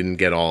it and didn't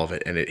get all of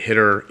it. And it hit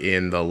her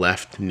in the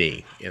left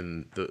knee,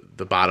 in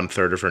the bottom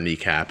third of her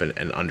kneecap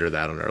and under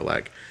that on her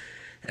leg.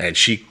 And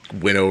she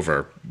went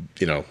over,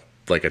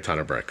 like a ton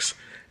of bricks.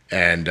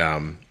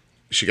 And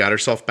she got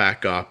herself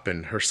back up,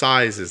 and her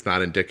size is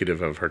not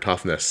indicative of her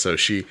toughness. So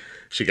she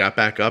got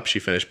back up. She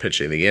finished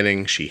pitching the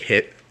inning. She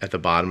hit at the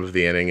bottom of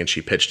the inning, and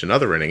she pitched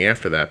another inning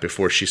after that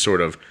before she sort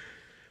of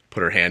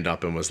put her hand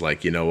up and was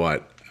like, you know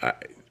what,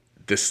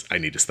 I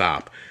need to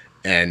stop.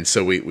 And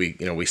so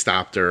we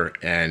stopped her,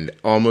 and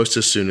almost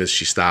as soon as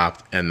she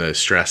stopped and the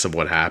stress of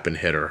what happened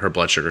hit her, her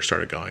blood sugar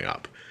started going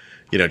up,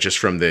 just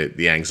from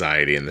the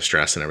anxiety and the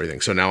stress and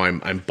everything. So now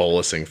I'm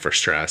bolusing for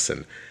stress,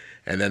 and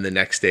then the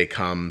next day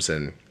comes,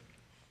 and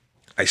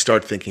I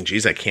start thinking,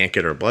 geez, I can't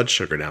get her blood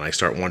sugar down. I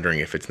start wondering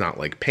if it's not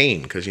like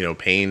pain, because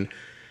pain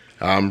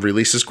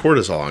releases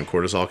cortisol, and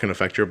cortisol can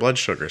affect your blood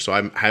sugar. So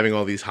I'm having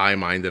all these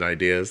high-minded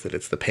ideas that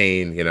it's the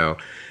pain,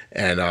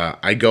 and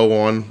I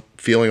go on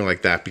feeling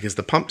like that because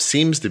the pump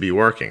seems to be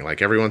working.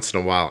 Like every once in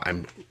a while,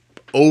 I'm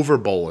over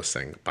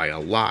bolusing by a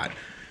lot,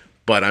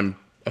 but I'm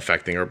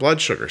affecting her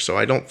blood sugar. So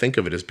I don't think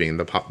of it as being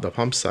the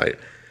pump site.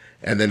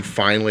 And then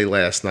finally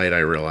last night, I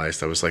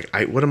realized, I was like,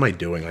 what am I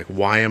doing? Like,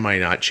 why am I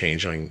not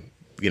changing,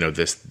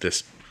 this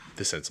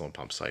insulin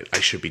pump site? I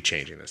should be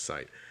changing this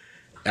site.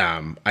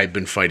 I've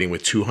been fighting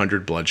with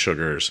 200 blood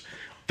sugars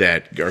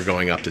that are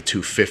going up to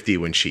 250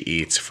 when she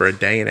eats for a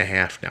day and a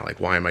half now. Like,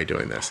 why am I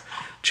doing this?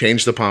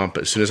 Changed the pump.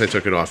 As soon as I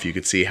took it off, you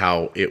could see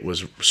how it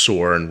was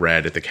sore and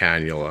red at the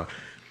cannula.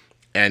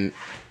 And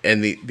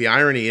the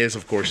irony is,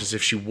 of course, is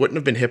if she wouldn't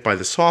have been hit by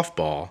the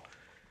softball,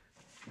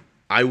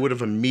 I would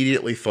have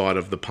immediately thought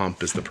of the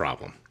pump as the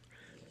problem.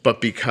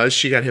 But because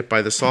she got hit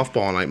by the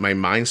softball, and my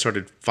mind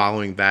started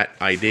following that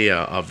idea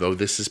of, oh,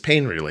 this is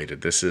pain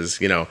related. This is,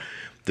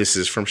 this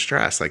is from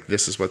stress. Like,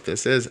 this is what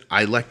this is.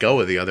 I let go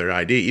of the other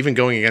idea, even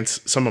going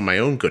against some of my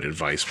own good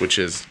advice, which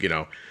is,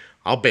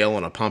 I'll bail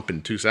on a pump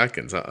in 2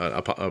 seconds,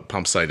 a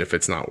pump site if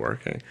it's not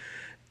working.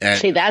 And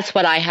see, that's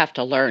what I have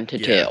to learn to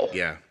do.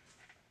 Yeah,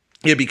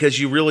 because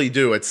you really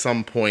do at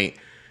some point,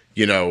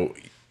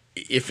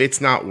 if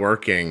it's not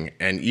working,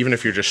 and even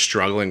if you're just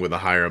struggling with a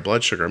higher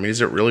blood sugar, I mean,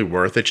 is it really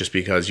worth it just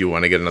because you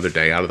want to get another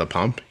day out of the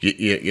pump?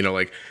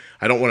 Like,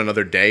 I don't want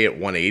another day at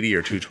 180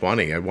 or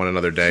 220. I want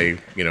another day,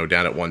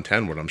 down at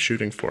 110, what I'm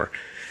shooting for.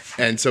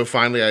 And so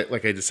finally,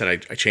 like I just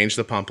said, I changed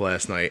the pump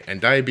last night,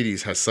 and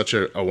diabetes has such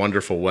a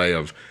wonderful way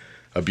of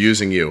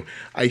abusing you.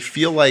 I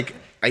feel like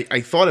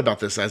I thought about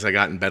this as I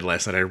got in bed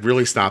last night. I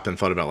really stopped and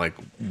thought about like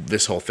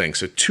this whole thing.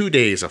 So 2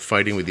 days of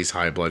fighting with these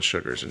high blood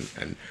sugars,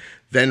 and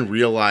then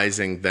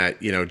realizing that,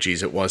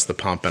 geez, it was the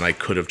pump and I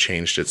could have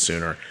changed it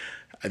sooner.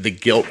 The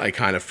guilt I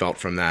kind of felt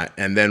from that.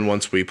 And then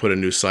once we put a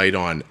new site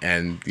on,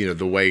 and,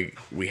 the way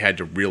we had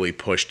to really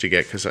push to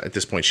get, because at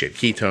this point she had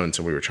ketones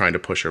and we were trying to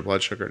push her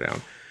blood sugar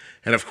down.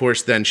 And of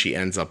course, then she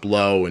ends up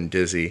low and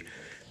dizzy.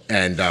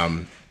 And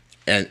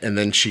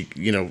then she,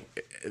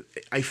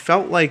 I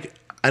felt like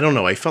I don't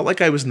know. I felt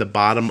like I was in the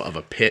bottom of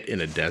a pit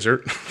in a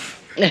desert.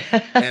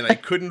 And I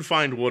couldn't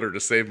find water to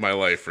save my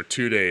life for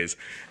 2 days.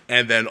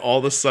 And then all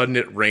of a sudden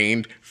it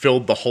rained,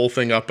 filled the whole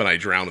thing up, and I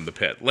drowned in the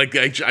pit. Like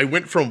I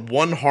went from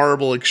one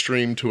horrible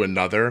extreme to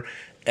another,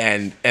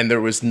 and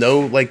there was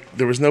no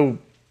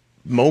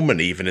moment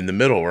even in the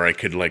middle where I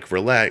could like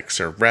relax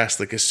or rest.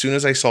 Like as soon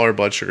as I saw her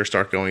blood sugar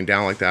start going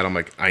down like that, I'm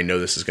like, I know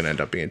this is going to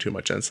end up being too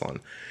much insulin.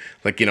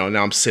 Like, you know,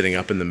 now I'm sitting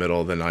up in the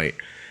middle of the night,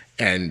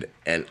 and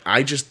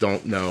I just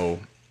don't know.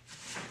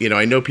 You know,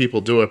 I know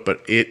people do it,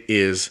 but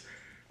it's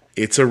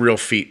a real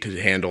feat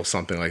to handle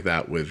something like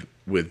that with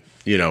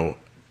you know,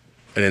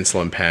 an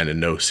insulin pen and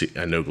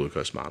no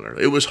glucose monitor.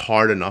 It was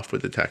hard enough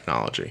with the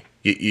technology.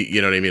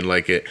 You know what I mean?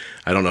 Like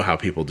I don't know how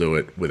people do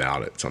it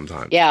without it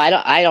sometimes.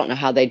 Yeah, I don't know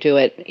how they do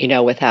it, you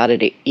know, without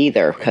it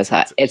either, because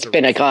it's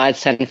been a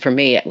godsend for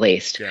me at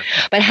least. Yeah.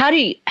 But how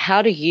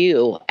do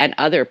you and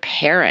other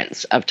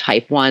parents of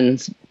type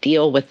 1s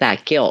deal with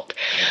that guilt?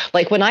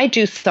 Like when I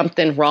do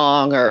something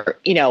wrong, or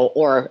you know,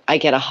 or I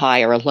get a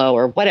high or a low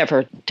or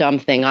whatever dumb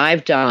thing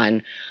I've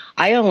done,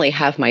 I only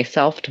have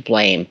myself to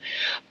blame.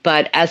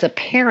 But as a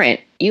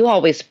parent, you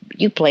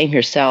blame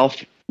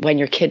yourself when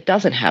your kid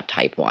doesn't have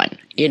type 1.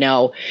 You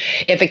know,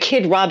 if a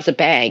kid robs a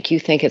bank, you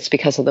think it's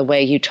because of the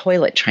way you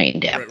toilet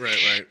trained him.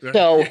 Right.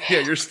 So yeah,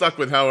 you're stuck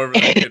with however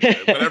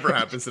whatever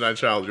happens to that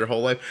child your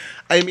whole life.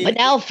 I mean, but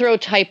now throw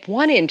type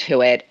 1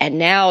 into it, and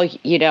now,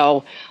 you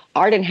know,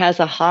 Arden has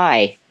a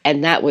high,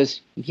 and that was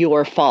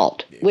your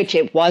fault, which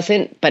it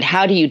wasn't. But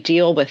how do you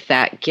deal with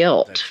that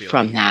guilt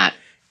from that?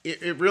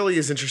 It really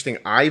is interesting.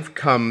 I've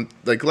come,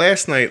 like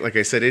last night, like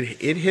I said, it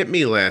hit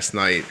me last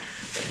night,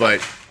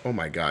 but oh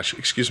my gosh,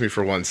 excuse me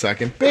for 1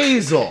 second.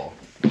 Basil,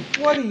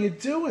 what are you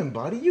doing,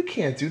 buddy? You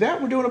can't do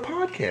that. We're doing a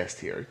podcast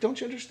here.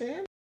 Don't you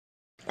understand?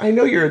 I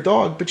know you're a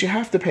dog, but you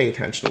have to pay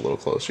attention a little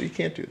closer. You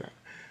can't do that.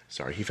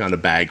 Sorry, he found a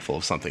bag full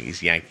of something.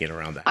 He's yanking it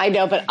around that. I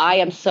know, but I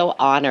am so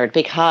honored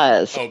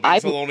because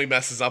Basil only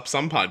messes up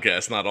some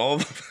podcasts, not all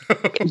of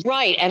them.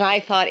 Right, and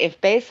I thought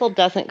if Basil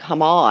doesn't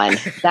come on,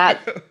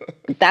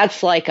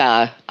 that's like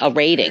a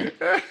rating.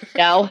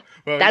 No,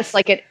 well, that's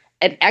like an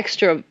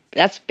extra.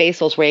 That's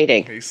Basil's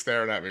rating. He's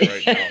staring at me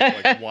right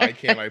now. Like, why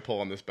can't I pull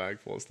on this bag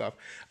full of stuff?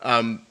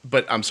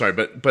 But I'm sorry.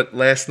 But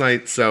last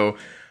night, so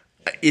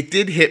it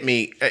did hit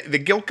me. The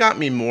guilt got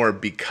me more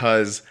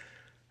because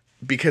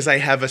I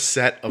have a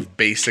set of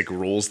basic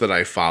rules that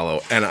I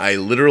follow, and I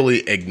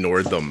literally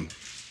ignored them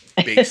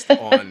based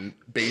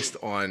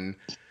on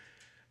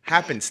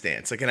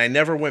happenstance. Like, and I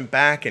never went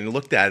back and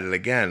looked at it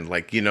again.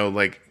 Like, you know,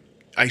 like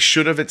I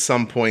should have at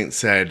some point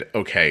said,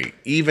 okay,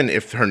 even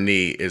if her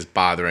knee is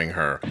bothering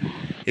her,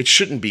 it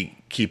shouldn't be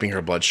keeping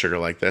her blood sugar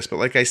like this. But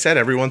like I said,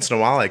 every once in a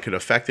while I could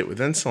affect it with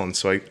insulin.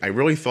 So I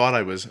really thought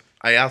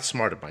I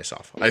outsmarted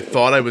myself. I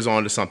thought I was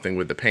onto something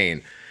with the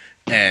pain.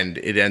 And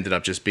it ended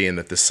up just being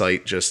that the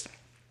site just,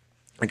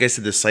 like I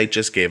said, the site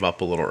just gave up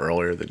a little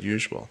earlier than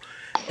usual.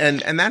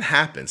 And that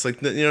happens.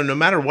 Like, you know, no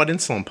matter what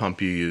insulin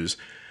pump you use,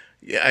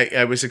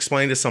 I was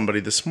explaining to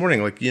somebody this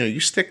morning, like, you know, you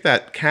stick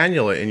that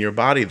cannula in your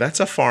body, that's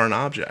a foreign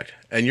object.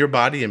 And your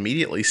body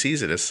immediately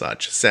sees it as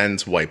such,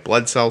 sends white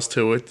blood cells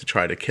to it to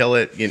try to kill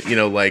it. You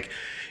know, like,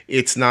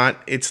 it's not,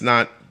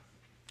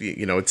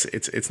 you know,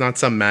 it's not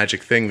some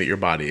magic thing that your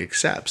body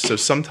accepts. So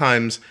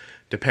sometimes,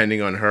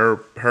 depending on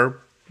her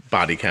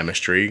body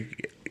chemistry,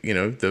 you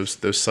know,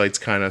 those sites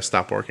kind of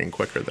stop working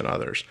quicker than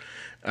others.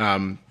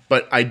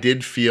 But I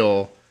did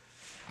feel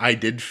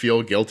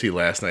guilty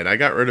last night. I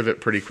got rid of it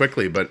pretty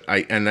quickly, but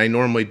I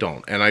normally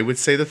don't. And I would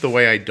say that the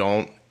way I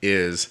don't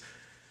is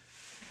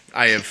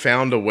I have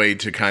found a way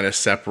to kind of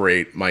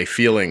separate my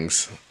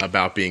feelings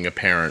about being a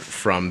parent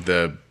from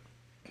the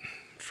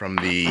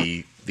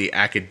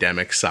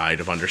academic side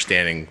of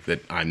understanding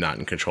that I'm not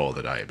in control of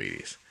the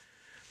diabetes.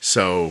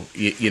 So,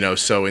 you know,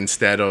 so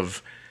instead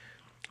of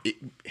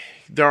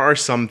there are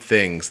some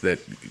things that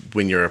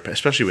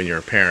especially when you're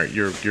a parent,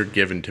 you're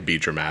given to be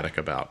dramatic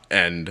about,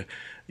 and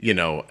you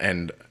know,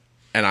 and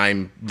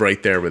I'm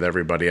right there with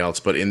everybody else.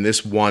 But in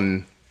this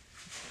one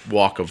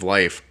walk of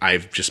life,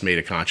 I've just made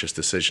a conscious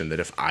decision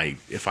that if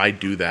I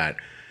do that,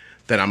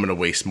 then I'm going to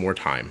waste more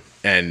time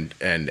and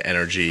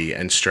energy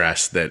and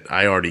stress that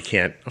I already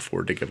can't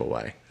afford to give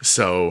away.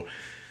 So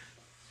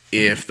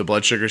if the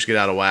blood sugars get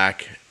out of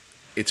whack,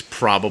 it's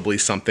probably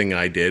something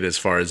I did as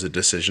far as a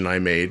decision I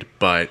made,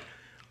 but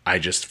I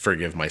just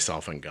forgive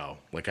myself and go.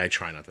 Like, I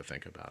try not to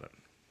think about it,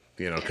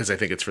 you know, because I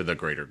think it's for the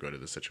greater good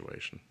of the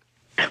situation.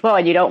 Well,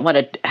 and you don't want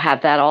to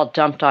have that all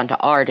dumped onto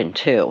Arden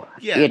too.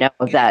 Yeah, you know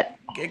that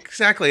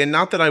exactly. And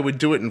not that I would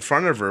do it in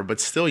front of her, but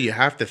still, you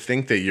have to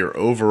think that your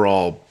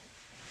overall,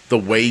 the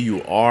way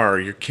you are,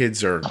 your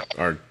kids are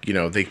you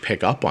know, they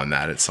pick up on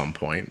that at some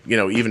point. You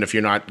know, even if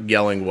you're not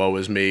yelling "woe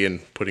is me"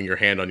 and putting your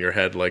hand on your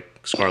head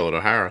like Scarlett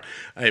O'Hara,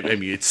 I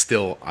mean,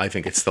 I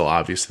think it's still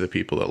obvious to the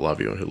people that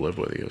love you and who live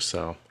with you.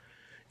 So,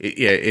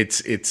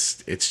 it's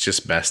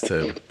just best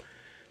to,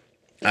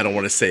 I don't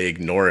want to say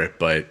ignore it,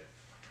 but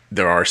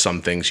there are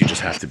some things you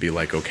just have to be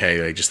like,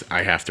 okay,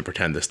 I have to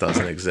pretend this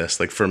doesn't exist.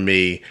 Like for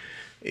me,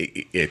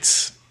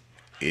 it's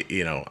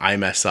I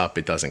mess up,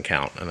 it doesn't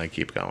count, and I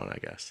keep going, I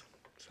guess.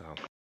 So,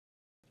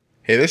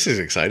 hey, this is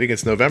exciting.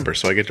 It's November,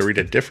 so I get to read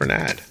a different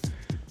ad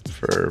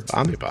for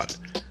Omnipod.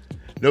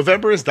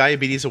 November is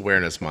Diabetes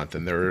Awareness Month,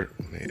 and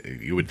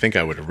you would think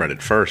I would have read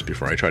it first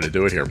before I try to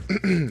do it here.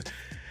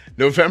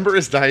 November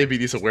is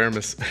Diabetes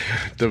Awareness.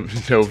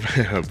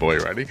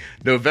 Ready?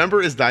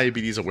 November is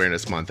Diabetes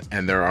Awareness Month,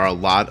 and there are a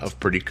lot of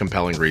pretty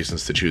compelling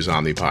reasons to choose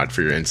Omnipod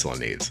for your insulin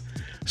needs,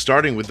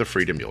 starting with the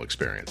freedom you'll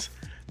experience.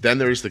 Then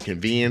there's the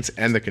convenience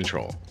and the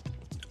control.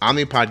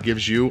 Omnipod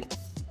gives you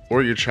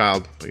or your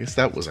child, I guess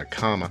that was a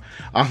comma.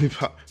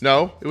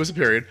 No, it was a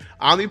period.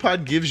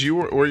 Omnipod gives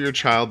you or your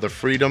child the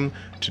freedom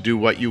to do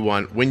what you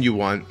want, when you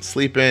want,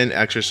 sleep in,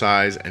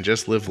 exercise, and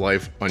just live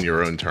life on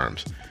your own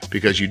terms,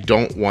 because you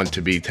don't want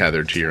to be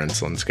tethered to your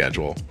insulin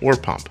schedule or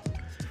pump.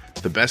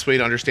 The best way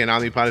to understand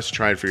Omnipod is to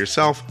try it for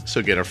yourself,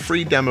 so get a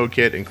free demo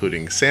kit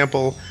including a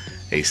sample.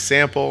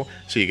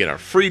 So you get a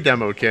free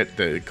demo kit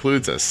that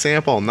includes a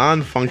sample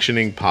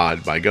non-functioning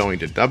pod by going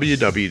to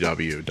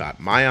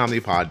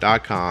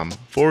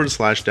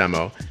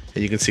www.myomnipod.com/demo,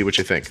 and you can see what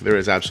you think. There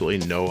is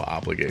absolutely no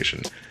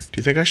obligation. Do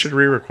you think I should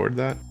re-record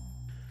that?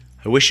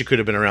 I wish you could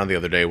have been around the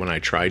other day when I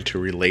tried to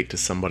relate to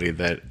somebody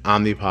that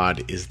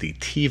Omnipod is the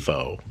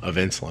TiVo of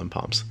insulin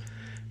pumps.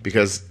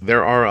 Because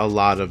there are a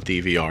lot of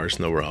DVRs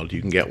in the world.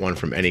 You can get one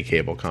from any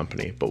cable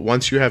company. But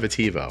once you have a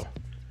TiVo,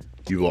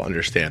 you will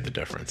understand the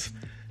difference.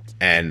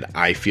 And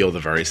I feel the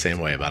very same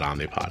way about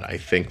Omnipod. I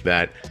think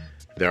that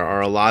there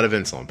are a lot of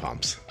insulin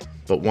pumps,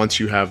 but once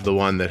you have the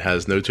one that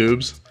has no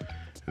tubes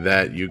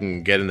that you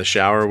can get in the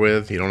shower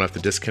with, you don't have to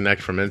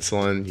disconnect from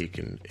insulin, you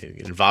can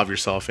involve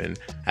yourself in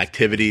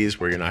activities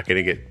where you're not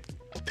going to get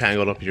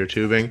tangled up in your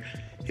tubing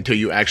until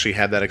you actually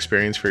have that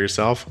experience for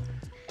yourself,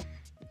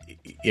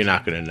 you're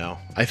not going to know.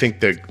 I think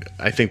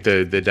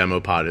the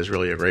demo pod is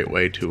really a great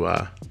way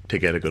to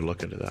get a good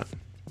look into that.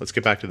 Let's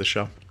get back to the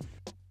show.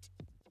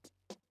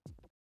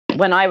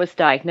 When I was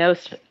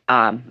diagnosed,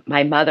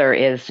 my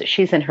mother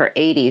she's in her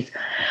 80s,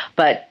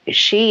 but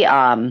she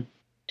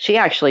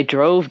actually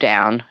drove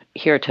down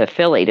here to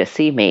Philly to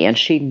see me, and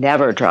she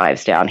never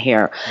drives down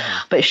here.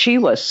 Mm-hmm. But she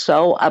was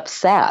so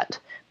upset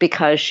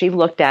because she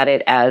looked at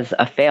it as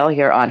a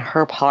failure on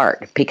her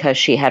part, because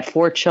she had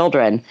 4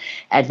 children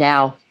and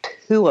now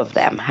 2 of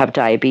them have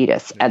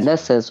diabetes, and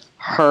this is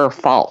her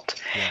fault.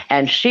 Yeah.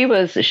 And she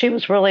was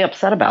really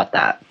upset about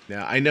that.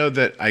 Yeah, I know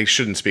that I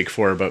shouldn't speak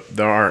for her, but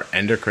there are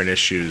endocrine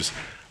issues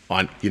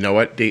on, you know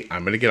what, Dee,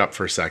 I'm going to get up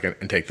for a second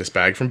and take this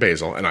bag from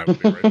Basil, and I will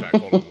be right back.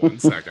 Hold on 1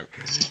 second.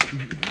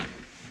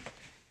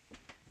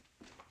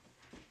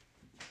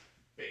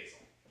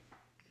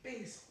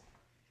 Basil.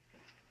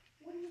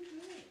 What are you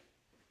doing?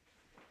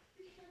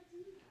 You can't do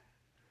that.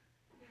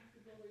 You have to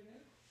go lay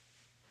down.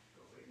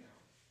 Go lay down.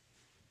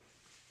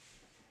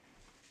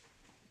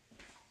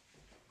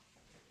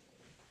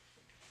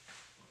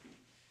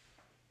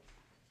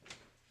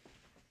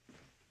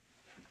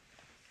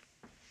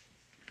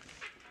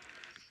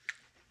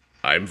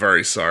 I'm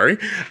very sorry.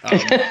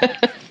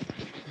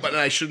 But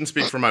I shouldn't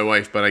speak for my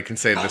wife, but I can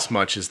say this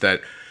much, is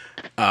that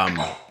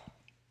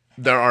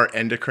there are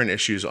endocrine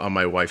issues on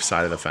my wife's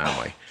side of the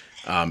family.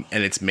 And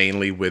it's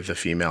mainly with the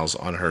females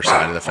on her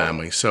side of the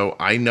family. So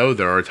I know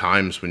there are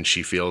times when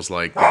she feels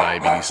like the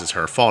diabetes is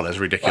her fault, as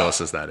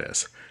ridiculous as that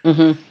is.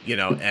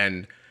 Mm-hmm.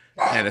 And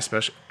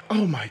especially,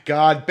 oh my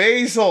God,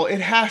 Basil,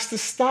 it has to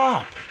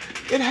stop.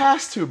 It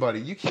has to, buddy.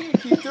 You can't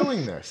keep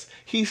doing this.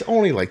 He's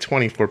only like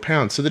 24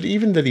 pounds, so that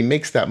even that he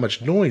makes that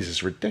much noise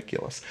is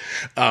ridiculous.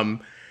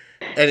 And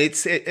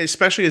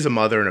especially as a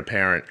mother and a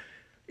parent,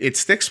 it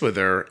sticks with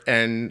her,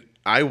 and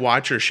I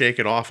watch her shake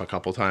it off a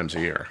couple times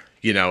a year,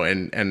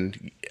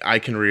 and I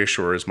can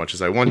reassure her as much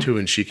as I want to,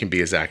 and she can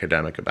be as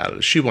academic about it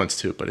as she wants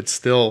to, but it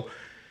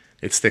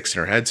sticks in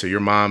her head. So your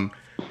mom,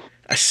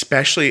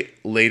 especially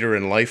later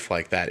in life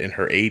like that, in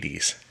her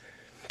 80s.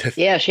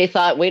 Yeah, she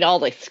thought we'd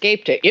all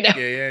escaped it,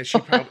 Yeah, she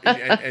probably,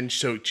 and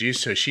so, geez,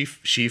 so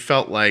she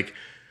felt like,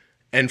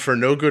 and for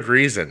no good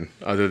reason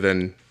other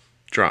than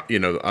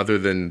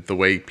the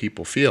way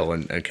people feel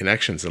and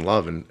connections and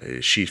love,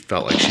 and she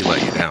felt like she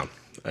let you down,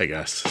 I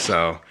guess.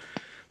 So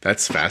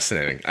that's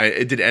fascinating.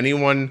 Did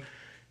anyone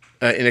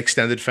in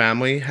extended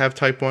family have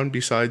type 1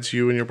 besides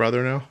you and your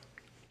brother now?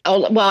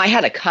 Oh, well, I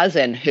had a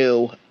cousin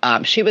who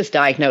she was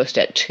diagnosed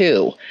at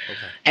 2,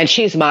 and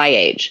she's my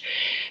age.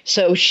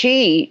 So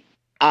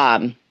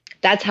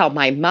that's how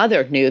my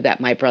mother knew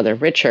that my brother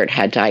Richard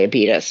had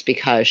diabetes,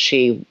 because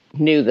she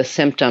knew the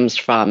symptoms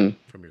from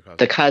your cousin.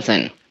 The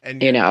cousin.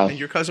 And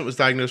your cousin was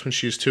diagnosed when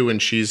she was 2,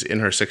 and she's in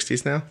her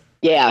 60s now?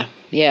 Yeah.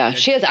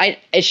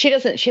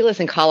 She lives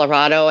in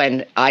Colorado,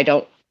 and I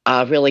don't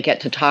really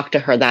get to talk to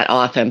her that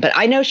often, but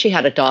I know she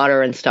had a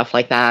daughter and stuff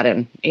like that,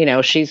 and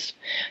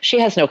she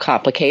has no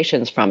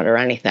complications from it or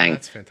anything.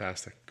 That's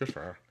fantastic. Good for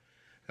her.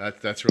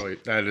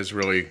 That is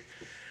really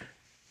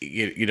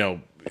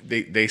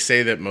they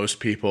say that most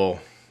people,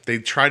 they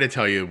try to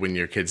tell you when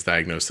your kid's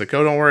diagnosed, like,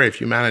 oh, don't worry,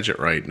 if you manage it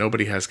right,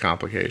 nobody has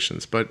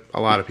complications, but a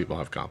lot of people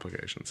have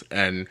complications,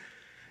 and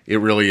it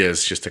really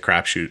is just a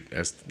crapshoot.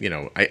 As you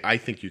know, I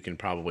think you can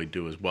probably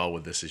do as well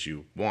with this as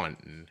you want,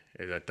 and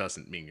that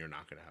doesn't mean you're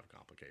not going to have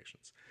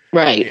complications.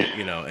 Right.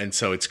 You know, and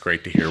so it's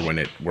great to hear when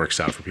it works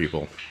out for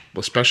people,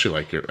 especially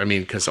like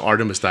because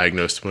Arden was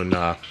diagnosed when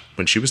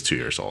she was 2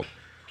 years old,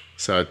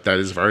 so that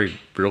is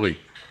really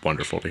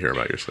wonderful to hear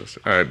about your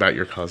sister, about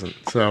your cousin.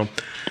 So,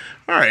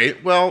 all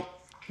right, well,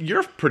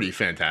 you're pretty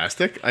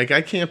fantastic. Like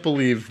I can't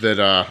believe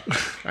that.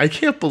 I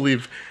can't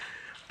believe.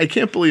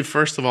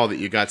 First of all, that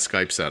you got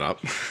Skype set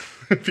up.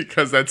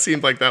 Because that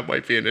seemed like that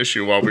might be an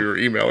issue while we were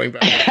emailing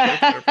back and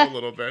forth for a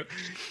little bit.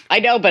 I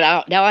know,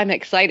 but now I'm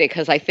excited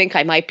because I think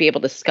I might be able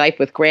to Skype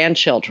with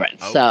grandchildren.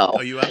 So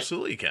you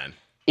absolutely can.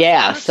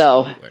 Yeah,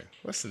 absolutely. So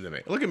listen to me.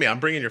 Look at me. I'm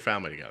bringing your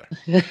family together.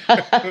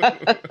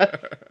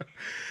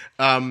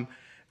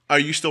 Are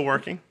you still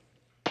working?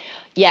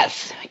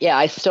 Yes. Yeah,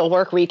 I still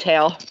work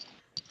retail.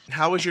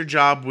 How is your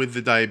job with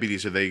the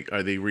diabetes? Are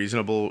they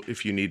reasonable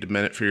if you need a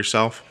minute for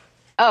yourself?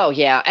 Oh,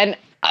 yeah. And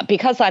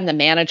because I'm the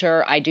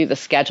manager, I do the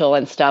schedule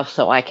and stuff,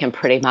 so I can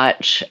pretty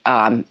much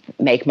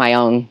make my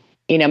own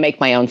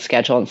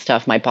schedule and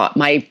stuff.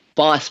 My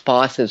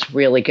boss is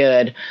really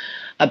good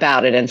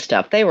about it and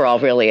stuff. They were all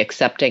really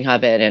accepting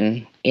of it,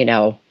 and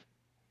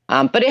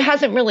but it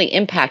hasn't really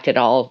impacted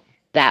all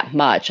that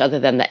much, other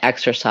than the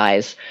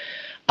exercise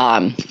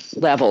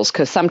levels,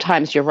 because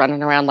sometimes you're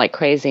running around like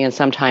crazy and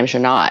sometimes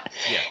you're not.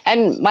 Yeah.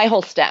 And my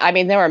whole staff, I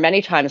mean, there are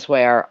many times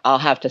where I'll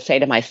have to say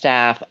to my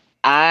staff,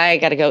 I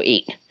got to go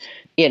eat.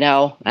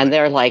 And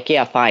they're like,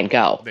 yeah, fine,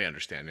 go. They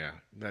understand,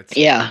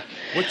 yeah.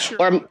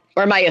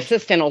 Or my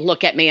assistant will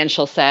look at me and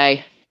she'll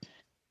say,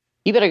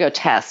 you better go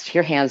test.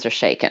 Your hands are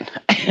shaking.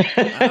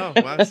 Oh,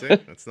 well, see,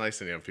 that's nice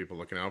to have people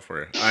looking out for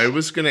you. I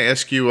was going to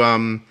ask you,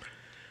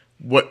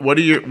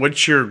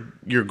 what's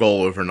your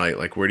goal overnight?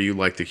 Like, where do you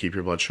like to keep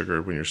your blood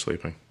sugar when you're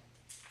sleeping?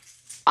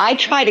 I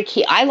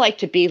like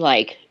to be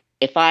like,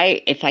 if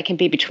I can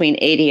be between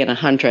 80 and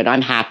 100,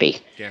 I'm happy.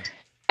 Yeah.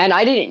 And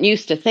I didn't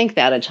used to think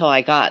that until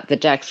I got the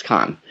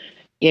Dexcom.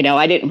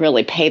 I didn't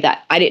really pay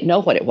that. I didn't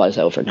know what it was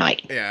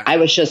overnight. Yeah. I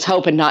was just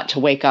hoping not to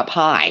wake up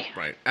high.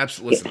 Right.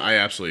 Absolutely. Listen, I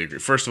absolutely agree.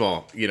 First of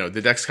all, the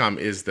Dexcom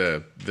is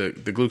the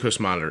glucose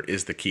monitor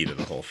is the key to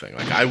the whole thing.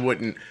 Like I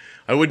wouldn't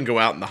go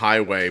out in the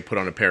highway, put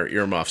on a pair of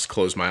earmuffs,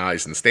 close my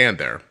eyes, and stand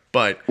there.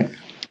 But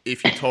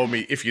if you told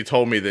me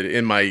that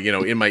in my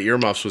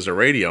earmuffs was a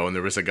radio and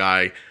there was a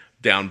guy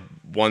down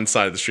one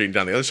side of the street and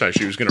down the other side,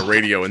 she was going to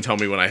radio and tell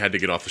me when I had to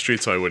get off the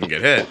street so I wouldn't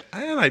get hit.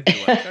 And I'd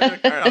be like, all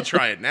right, I'll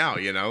try it now,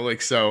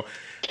 like so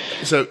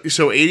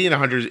 80 and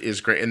 100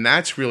 is great. And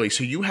that's really,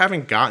 so you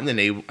haven't gotten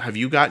have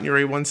you gotten your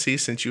A1C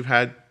since you've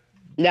had?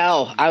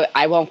 No,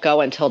 I won't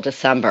go until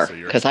December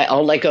because I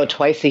only go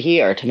twice a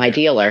year to my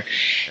dealer.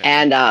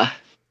 Yeah. And,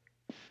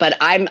 but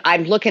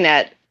I'm looking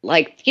at,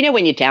 like,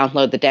 when you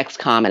download the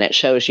Dexcom and it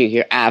shows you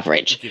your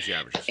average, it gives you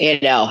averages.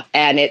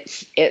 And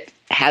it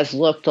has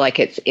looked like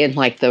it's in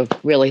like the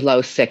really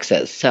low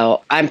sixes.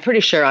 So I'm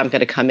pretty sure I'm going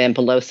to come in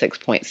below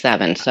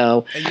 6.7.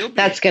 So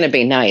that's going to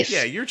be nice.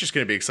 Yeah, you're just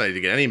going to be excited to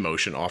get any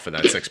motion off of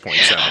that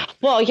 6.7.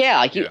 Well,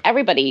 yeah,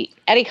 everybody,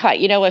 any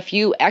kind, if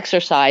you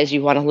exercise,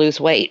 you want to lose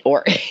weight,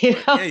 or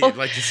yeah, you'd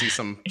like to see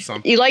some.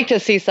 You like to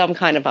see some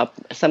kind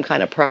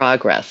of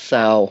progress.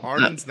 So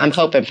I'm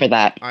hoping for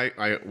that.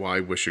 I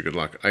wish you good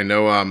luck. I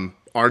know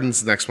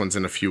Arden's next one's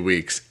in a few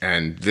weeks,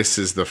 and this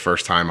is the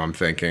first time I'm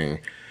thinking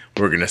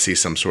we're going to see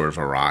some sort of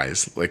a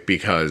rise, like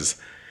because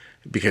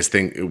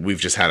we've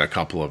just had a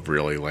couple of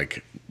really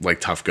like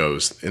tough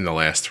goes in the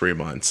last 3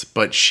 months.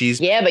 But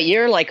but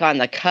you're like on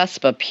the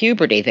cusp of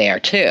puberty there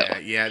too.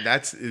 Yeah,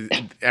 that's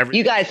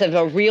you guys have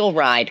a real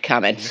ride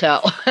coming.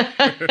 So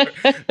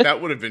that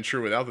would have been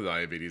true without the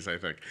diabetes, I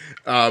think.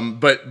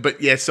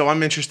 But yeah, so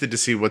I'm interested to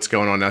see what's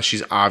going on now.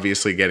 She's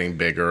obviously getting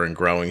bigger and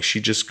growing.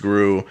 She just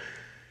grew.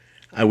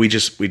 We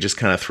just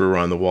kind of threw her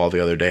on the wall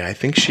the other day. I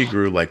think she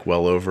grew like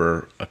well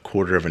over a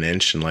quarter of an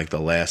inch in like the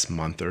last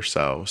month or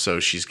so. So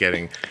she's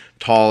getting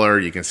taller.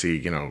 You can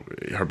see,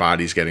 her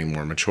body's getting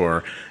more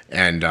mature,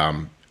 and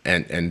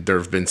there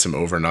have been some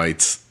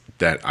overnights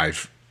that I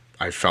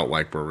felt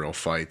like were real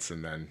fights,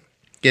 and then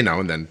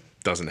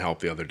doesn't help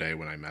the other day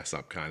when I mess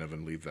up kind of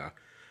and leave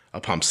a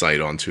pump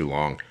site on too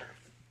long.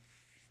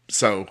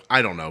 So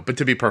I don't know, but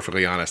to be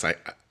perfectly honest,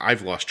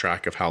 I've lost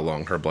track of how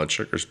long her blood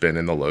sugar's been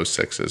in the low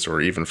sixes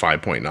or even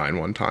 5.9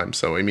 one time.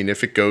 So I mean,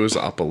 if it goes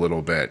up a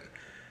little bit,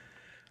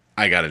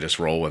 I got to just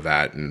roll with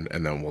that, and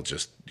then we'll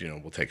just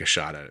we'll take a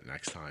shot at it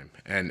next time.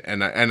 And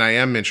I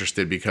am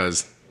interested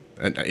because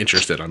I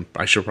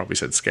should probably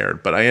said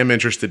scared, but I am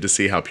interested to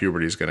see how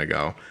puberty is going to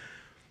go.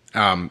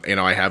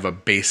 I have a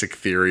basic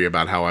theory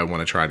about how I want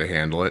to try to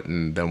handle it,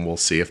 and then we'll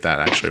see if that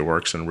actually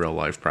works in real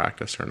life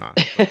practice or not.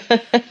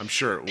 I'm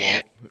sure it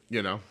won't,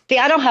 See,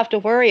 I don't have to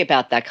worry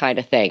about that kind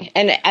of thing.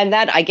 And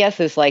that, I guess,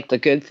 is like the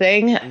good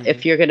thing. Mm-hmm.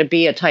 If you're going to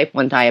be a type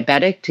 1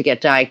 diabetic, to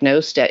get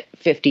diagnosed at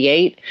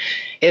 58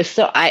 is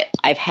so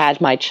I've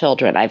had my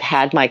children. I've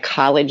had my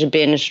college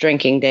binge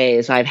drinking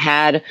days. I've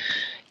had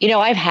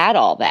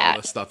all that.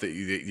 All the stuff that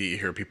you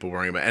hear people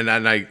worrying about.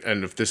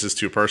 And if this is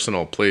too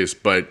personal, please,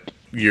 but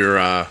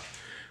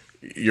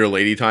your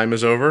lady time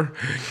is over.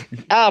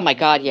 Oh my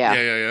God, yeah.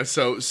 Yeah.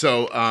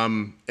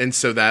 And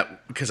so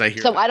that, because I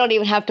hear So that I don't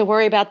even have to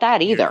worry about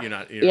that either. you're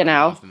not you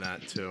know, involved in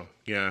that too.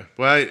 Yeah.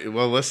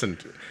 Well, listen.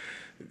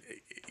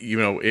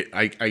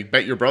 I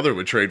bet your brother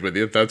would trade with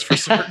you. That's for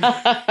certain.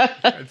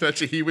 I bet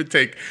you he would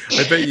take.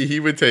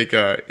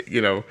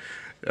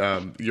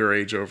 Your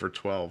age over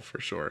 12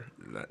 for sure.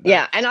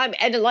 Yeah,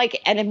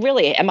 and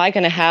really, am I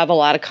going to have a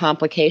lot of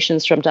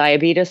complications from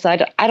diabetes? I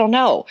don't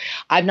know.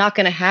 I'm not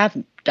going to have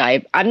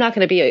I'm not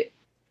going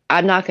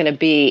to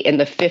be in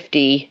the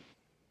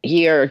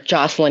 50-year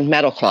Jocelyn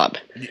Medal Club.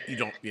 You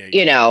don't,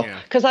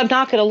 because I'm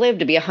not going to live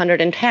to be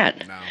 110.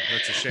 No,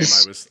 that's a shame.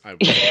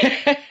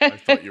 I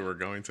thought you were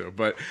going to,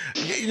 but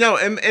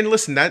and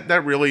listen,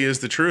 that really is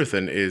the truth,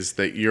 and is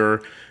that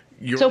you're.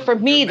 So for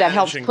me, that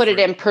helps put it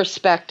in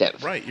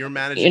perspective. Right, you're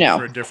managing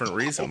for a different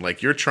reason.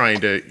 Like you're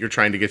trying to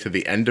get to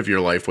the end of your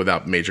life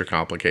without major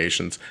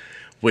complications,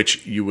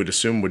 which you would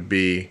assume would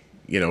be,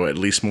 at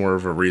least more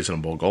of a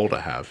reasonable goal to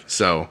have.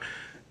 So,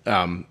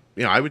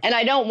 I would. And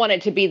I don't want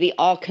it to be the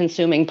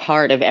all-consuming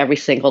part of every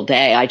single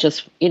day. I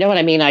just, you know what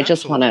I mean? I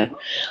just want to.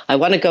 I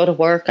want to go to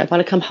work. I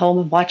want to come home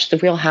and watch The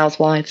Real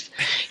Housewives.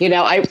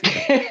 I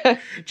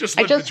just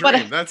live the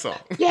dream. That's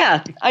all.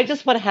 Yeah, I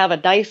just want to have a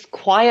nice,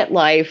 quiet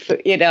life.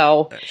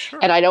 Sure.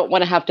 And I don't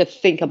want to have to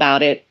think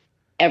about it.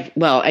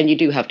 And you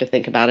do have to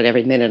think about it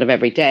every minute of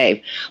every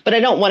day. But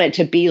I don't want it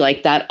to be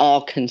like that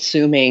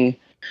all-consuming.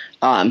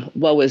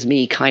 Woe is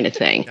me kind of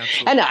thing.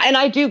 Absolutely. And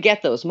I do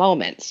get those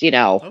moments,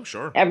 Oh,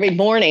 sure. Every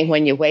morning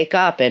when you wake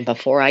up and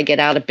before I get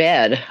out of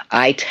bed,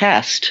 I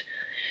test.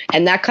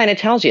 And that kind of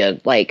tells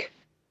you, like,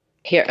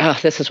 here,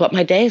 this is what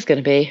my day is going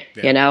to be,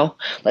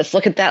 Let's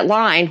look at that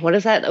line. What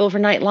does that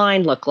overnight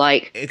line look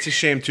like? It's a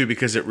shame, too,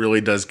 because it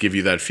really does give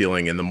you that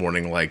feeling in the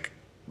morning, like,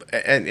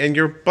 and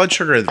your blood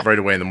sugar right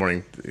away in the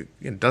morning,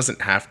 it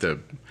doesn't have to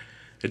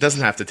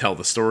tell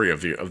the story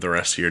of the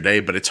rest of your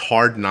day, but it's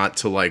hard not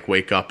to like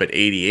wake up at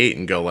 88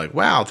 and go like,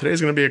 wow, today's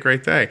going to be a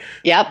great day.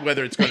 Yep.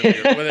 Whether it's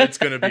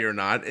going to be or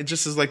not. It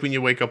just is like when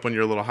you wake up when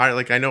you're a little higher.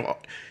 Like I know,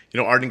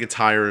 Arden gets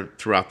higher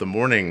throughout the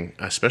morning,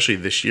 especially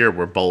this year.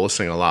 We're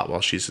bolusing a lot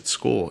while she's at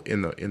school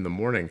in the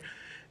morning.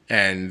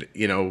 And,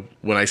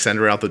 when I send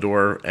her out the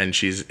door and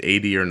she's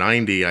 80 or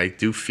 90, I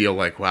do feel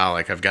like, wow,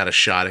 like I've got a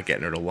shot at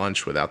getting her to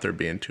lunch without there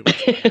being too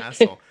much of a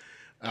hassle.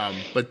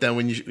 But then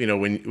when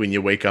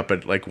you wake up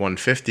at like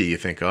 150, you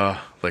think, oh,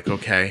 like,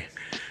 okay,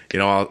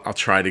 I'll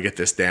try to get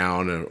this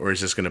down, or is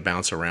this going to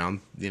bounce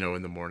around,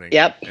 in the morning?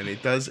 Yep. And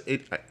it does.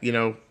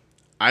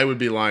 I would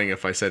be lying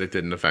if I said it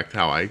didn't affect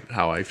how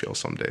I feel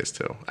some days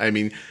too. I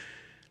mean,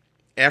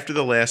 after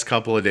the last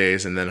couple of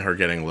days and then her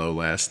getting low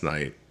last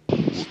night,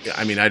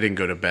 I mean, I didn't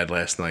go to bed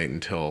last night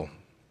until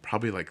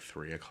probably like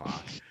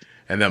 3:00.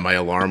 And then my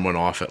alarm went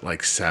off at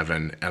like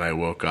 7, and I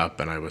woke up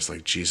and I was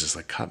like, Jesus,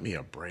 like cut me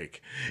a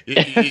break,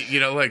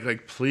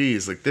 like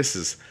please, like this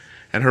is,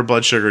 and her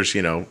blood sugars,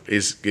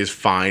 is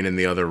fine in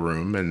the other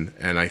room.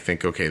 And I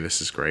think, okay,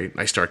 this is great.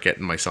 I start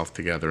getting myself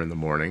together in the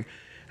morning,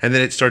 and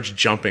then it starts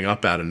jumping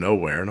up out of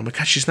nowhere. And I'm like,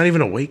 God, she's not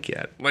even awake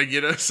yet. Like,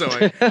 so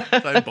I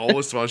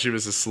bolused while she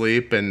was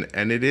asleep. And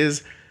it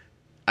is,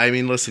 I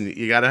mean, listen,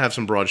 you got to have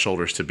some broad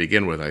shoulders to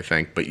begin with, I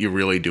think, but you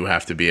really do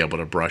have to be able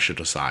to brush it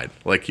aside.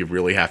 Like, you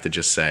really have to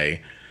just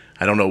say,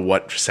 I don't know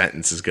what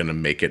sentence is going to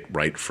make it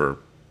right for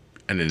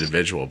an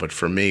individual, but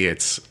for me,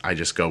 I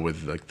just go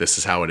with, like, this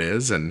is how it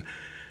is, and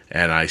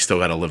I still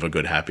got to live a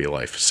good, happy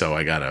life. So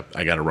I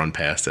gotta run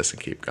past this and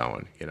keep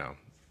going,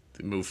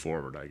 move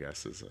forward, I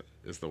guess,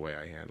 is the way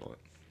I handle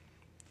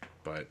it.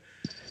 But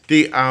do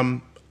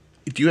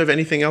you have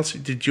anything else?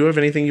 Did you have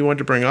anything you wanted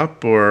to bring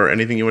up, or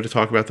anything you want to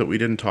talk about that we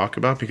didn't talk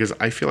about? Because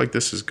I feel like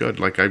this is good.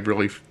 Like, I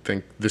really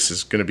think this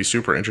is going to be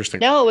super interesting.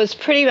 No, that was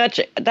pretty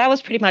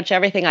much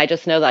everything. I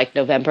just know, like,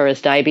 November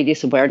is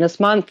Diabetes Awareness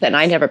Month, and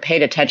I never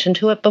paid attention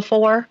to it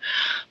before.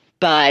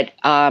 But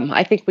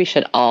I think we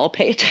should all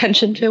pay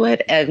attention to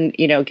it and,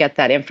 get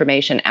that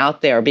information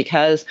out there,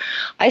 because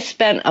I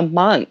spent a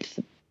month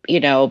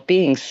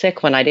being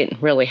sick when I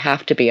didn't really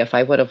have to be, if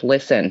I would have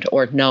listened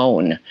or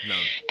known. No.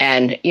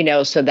 And,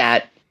 so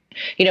that,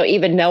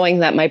 even knowing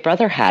that my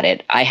brother had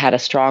it, I had a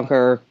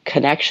stronger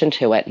connection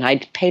to it, and I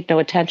paid no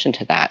attention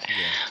to that.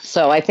 Yeah.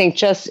 So I think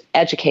just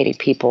educating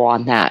people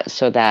on that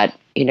so that,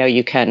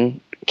 you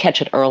can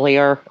catch it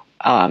earlier,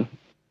 and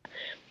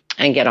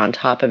get on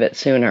top of it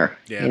sooner.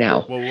 Yeah.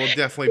 Well, we'll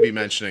definitely be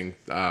mentioning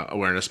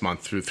Awareness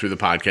Month through the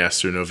podcast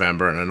through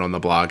November and on the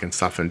blog and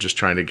stuff, and just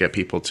trying to get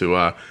people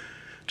to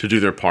do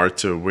their part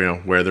to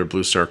wear their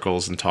blue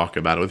circles and talk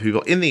about it with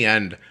people. In the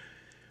end,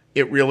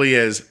 it really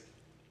is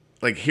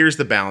like, here's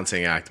the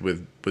balancing act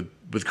with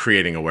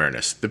creating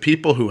awareness. The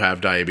people who have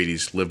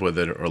diabetes, live with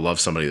it, or love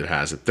somebody that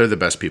has it, they're the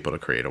best people to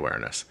create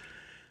awareness.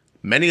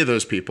 Many of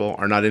those people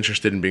are not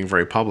interested in being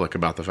very public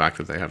about the fact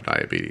that they have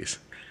diabetes.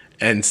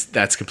 And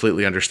that's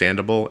completely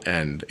understandable,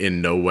 and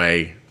in no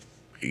way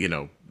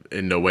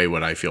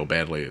would I feel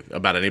badly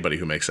about anybody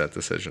who makes that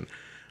decision.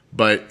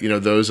 But,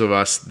 those of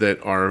us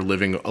that are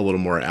living a little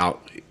more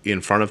out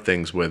in front of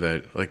things with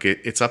it, like,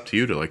 it's up to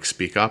you to, like,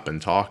 speak up and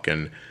talk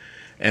and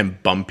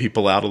and bum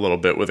people out a little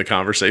bit with a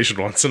conversation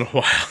once in a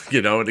while,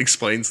 and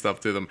explain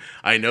stuff to them.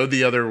 I know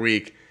the other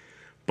week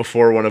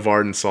before one of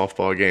Arden's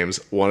softball games,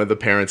 one of the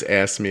parents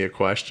asked me a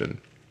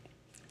question.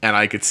 And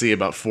I could see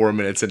about 4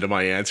 minutes into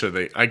my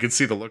answer, I could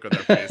see the look on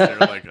their face. They were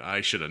like,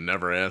 I should have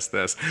never asked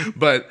this.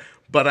 But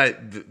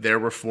there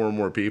were 4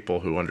 more people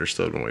who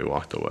understood when we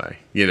walked away.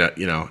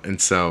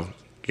 And so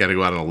you got to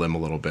go out on a limb a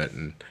little bit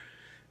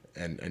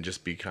and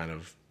just be kind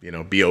of,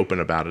 be open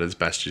about it as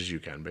best as you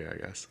can be, I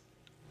guess.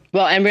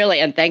 Well,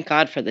 and thank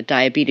God for the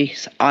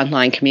diabetes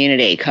online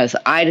community, because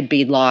I'd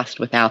be lost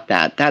without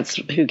that. That's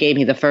who gave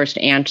me the first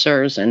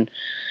answers, and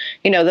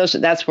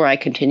that's where I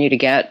continue to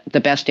get the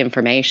best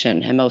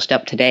information and most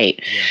up to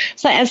date. Yeah.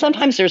 So, and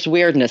sometimes there's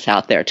weirdness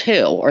out there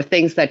too, or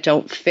things that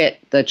don't fit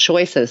the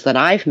choices that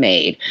I've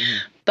made. Mm-hmm.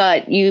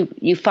 But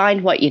you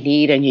find what you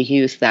need and you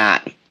use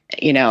that,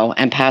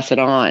 and pass it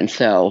on.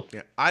 So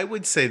yeah, I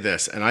would say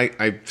this, and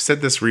I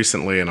said this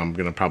recently, and I'm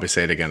going to probably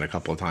say it again a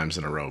couple of times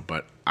in a row.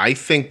 But I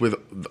think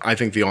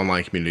the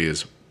online community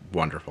is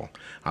wonderful.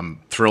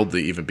 I'm thrilled to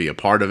even be a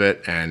part of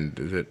it, and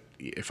that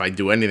if I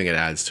do anything that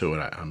adds to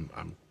it,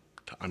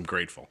 I'm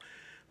grateful.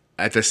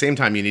 At the same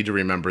time, you need to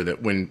remember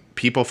that when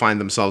people find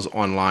themselves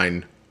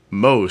online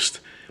most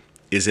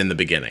is in the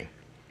beginning.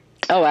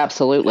 Oh,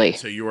 absolutely.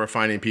 So you are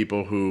finding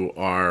people who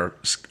are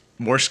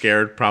more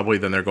scared probably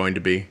than they're going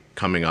to be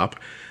coming up.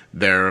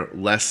 They're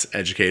less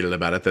educated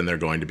about it than they're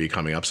going to be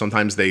coming up.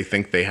 Sometimes they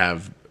think they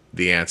have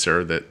the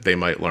answer that they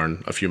might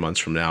learn a few months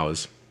from now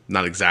is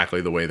not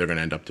exactly the way they're going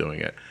to end up doing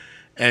it.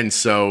 And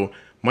so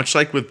much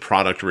like with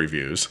product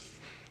reviews,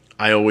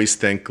 I always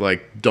think,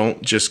 like,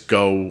 don't just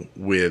go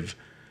with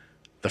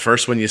the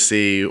first one you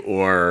see,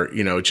 or,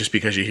 just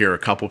because you hear a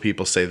couple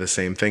people say the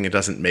same thing, it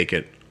doesn't make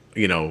it,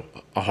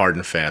 a hard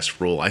and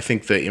fast rule. I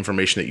think the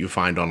information that you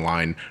find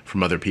online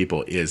from other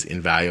people is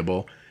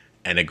invaluable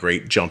and a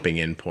great jumping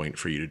in point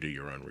for you to do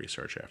your own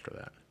research after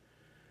that.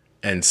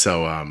 And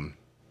so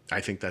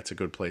I think that's a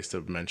good place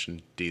to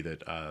mention, Dee,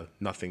 that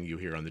nothing you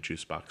hear on the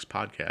Juicebox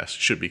podcast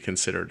should be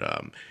considered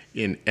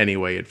in any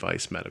way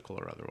advice, medical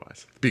or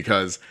otherwise,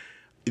 because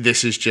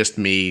this is just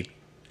me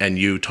and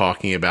you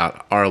talking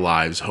about our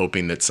lives,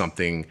 hoping that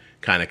something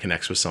kind of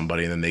connects with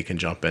somebody, and then they can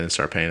jump in and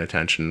start paying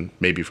attention,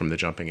 maybe from the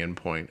jumping in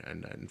point,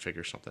 and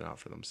figure something out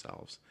for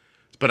themselves.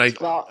 But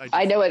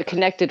I know it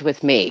connected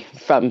with me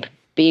from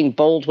being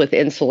bold with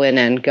insulin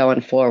and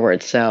going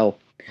forward. So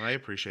I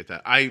appreciate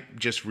that. I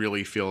just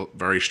really feel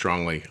very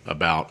strongly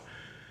about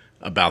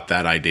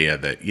that idea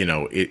that,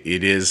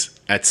 it is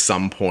at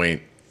some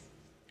point,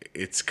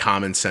 it's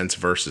common sense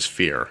versus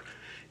fear.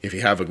 If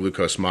you have a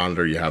glucose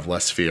monitor, you have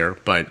less fear.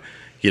 But,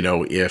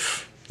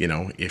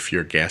 if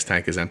your gas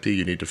tank is empty,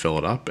 you need to fill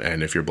it up.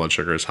 And if your blood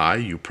sugar is high,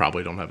 you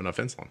probably don't have enough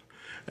insulin.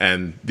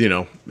 And,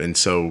 and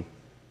so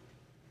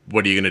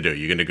what are you going to do?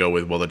 You're going to go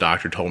with, well, the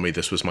doctor told me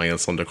this was my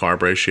insulin to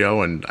carb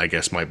ratio, and I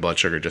guess my blood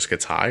sugar just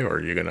gets high,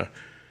 or you're going to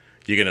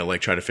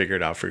like try to figure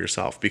it out for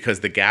yourself.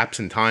 Because the gaps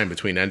in time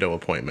between endo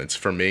appointments,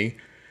 for me,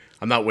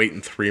 I'm not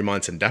waiting 3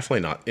 months, and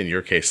definitely not, in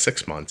your case,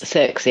 6 months.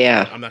 6,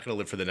 yeah. I'm not going to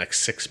live for the next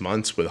 6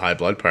 months with high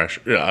blood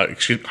pressure.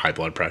 High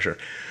blood pressure.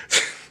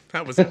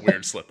 That was a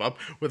weird slip up.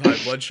 With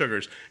high blood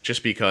sugars,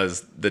 just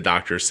because the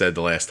doctor said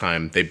the last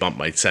time they bumped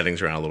my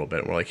settings around a little bit.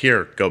 And we're like,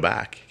 here, go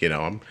back.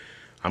 I'm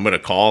going to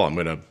call. I'm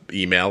going to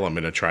email. I'm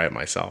going to try it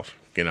myself.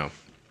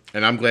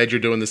 And I'm glad you're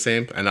doing the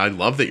same. And I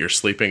love that you're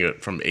sleeping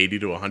it from 80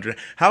 to 100.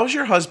 How's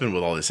your husband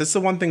with all this? It's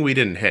the one thing we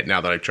didn't hit now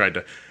that I tried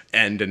to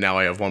end, and now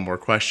I have one more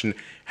question.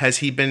 Has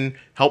he been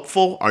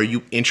helpful? Are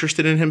you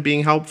interested in him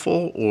being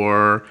helpful,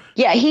 or?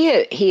 Yeah,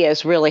 he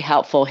is really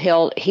helpful.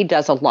 He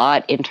does a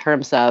lot in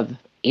terms of,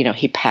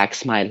 he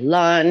packs my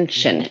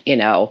lunch, and,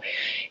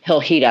 he'll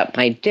heat up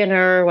my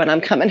dinner when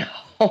I'm coming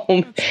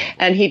home,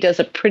 and he does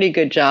a pretty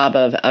good job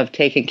of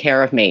taking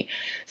care of me.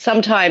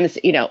 Sometimes,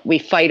 we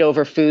fight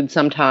over food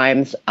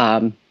sometimes,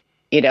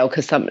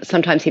 because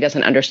sometimes he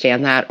doesn't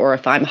understand that, or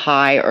if I'm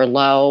high or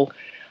low,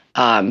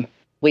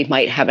 we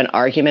might have an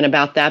argument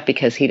about that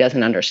because he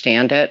doesn't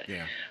understand it.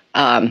 Yeah.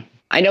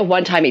 I know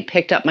one time he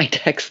picked up my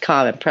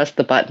Dexcom and pressed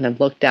the button and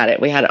looked at it.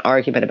 We had an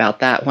argument about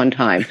that one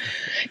time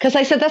because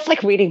I said, that's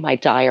like reading my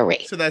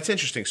diary. So that's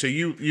interesting. So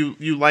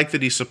you like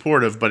that he's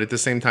supportive, but at the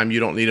same time, you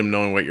don't need him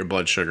knowing what your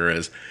blood sugar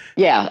is.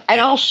 Yeah. And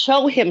I'll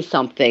show him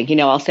something,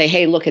 I'll say,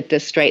 hey, look at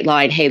this straight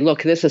line. Hey,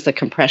 look, this is a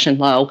compression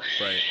low.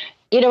 Right.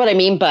 You know what I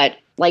mean? But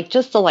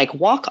just to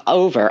walk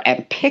over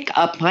and pick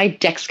up my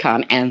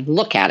Dexcom and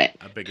look at it.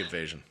 A big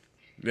invasion.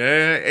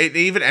 Yeah.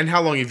 And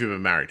how long have you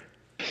been married?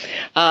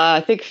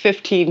 I think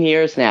 15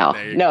 years now.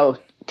 No,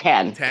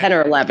 10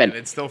 or 11. And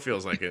it still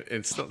feels like it.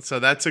 It's still, so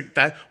that's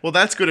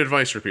good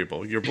advice for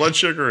people. Your blood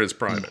sugar is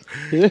private.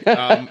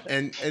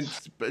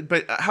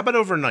 But how about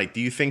overnight?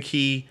 Do you think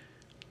he's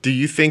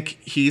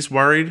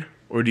worried,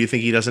 or do you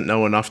think he doesn't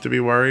know enough to be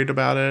worried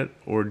about it,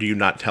 or do you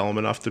not tell him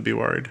enough to be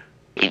worried?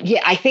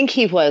 Yeah, I think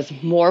he was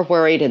more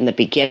worried in the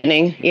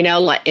beginning.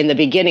 Like in the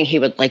beginning, he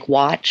would like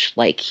watch,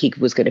 like he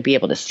was going to be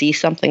able to see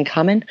something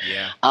coming.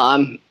 Yeah.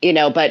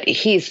 But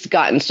he's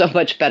gotten so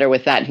much better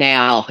with that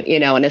now.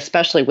 And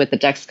especially with the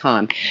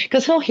Dexcom,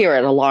 because he'll hear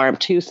an alarm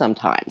too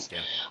sometimes.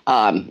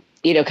 Yeah.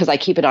 Because I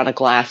keep it on a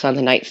glass on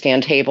the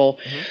nightstand table,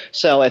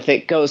 so if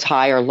it goes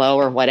high or low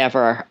or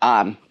whatever,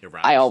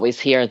 I always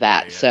hear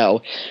that. Yeah.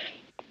 So.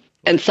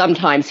 And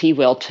sometimes he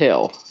will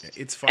too.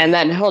 It's fine. And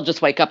then he'll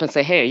just wake up and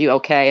say, "Hey, are you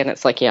okay?" And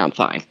it's like, "Yeah, I'm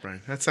fine."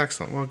 Right. That's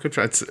excellent. Well, good.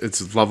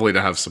 It's lovely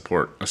to have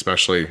support,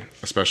 especially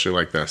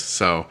like this.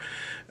 So.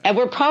 And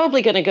we're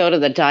probably going to go to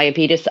the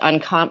Diabetes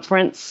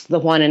Unconference, the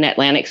one in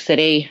Atlantic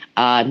City,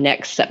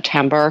 next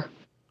September.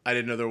 I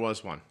didn't know there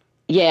was one.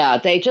 Yeah,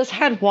 they just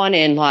had one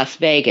in Las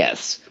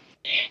Vegas.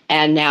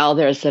 And now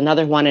there's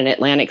another one in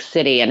Atlantic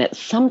City, and it's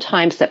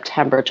sometime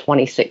September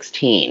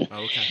 2016.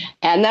 Oh, okay.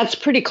 And that's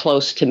pretty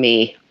close to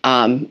me.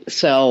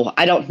 So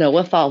I don't know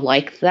if I'll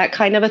like that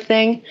kind of a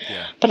thing,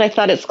 but I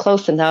thought it's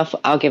close enough.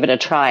 I'll give it a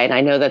try. And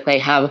I know that they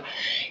have,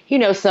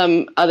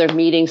 some other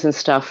meetings and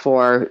stuff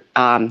for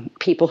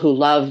people who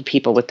love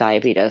people with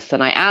diabetes.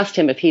 And I asked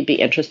him if he'd be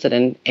interested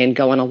in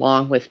going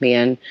along with me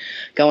and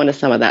going to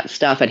some of that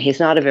stuff. And he's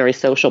not a very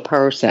social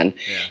person.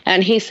 Yeah.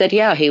 And he said,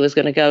 yeah, he was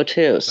going to go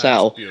too. That's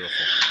so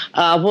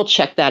we'll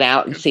check that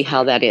out and see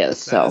how that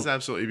is. That is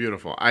absolutely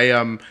beautiful.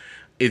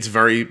 It's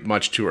very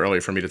much too early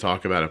for me to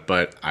talk about it,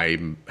 but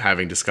I'm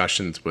having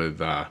discussions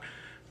with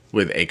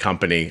a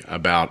company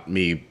about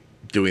me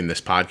doing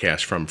this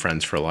podcast from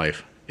Friends for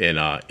Life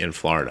in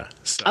Florida.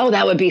 So,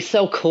 that would be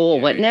so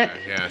cool, wouldn't it?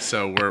 Yeah.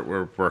 So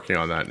we're working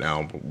on that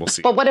now. We'll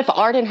see. But what if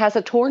Arden has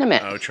a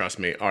tournament? Oh, trust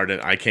me, Arden.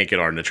 I can't get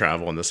Arden to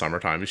travel in the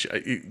summertime.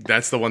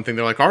 That's the one thing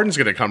they're like, Arden's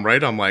going to come,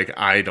 right? I'm like,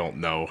 I don't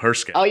know her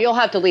schedule. Oh, you'll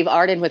have to leave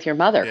Arden with your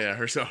mother.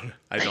 Yeah,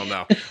 I don't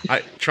know.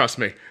 Trust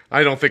me.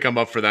 I don't think I'm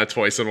up for that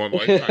twice in one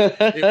lifetime.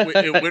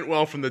 It went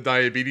well from the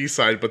diabetes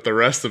side, but the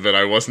rest of it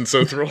I wasn't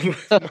so thrilled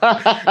with.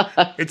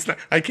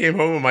 I came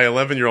home and my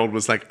 11-year-old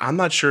was like, I'm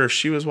not sure if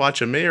she was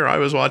watching me or I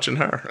was watching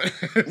her.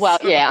 Well,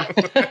 yeah.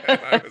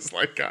 I was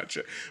like,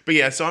 gotcha. But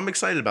yeah, so I'm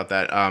excited about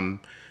that.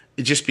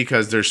 Just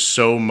because there's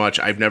so much.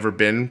 I've never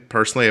been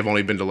personally. I've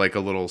only been to like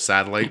a little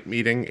satellite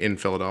meeting in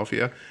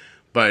Philadelphia.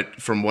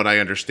 But from what I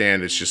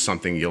understand, it's just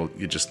something you'll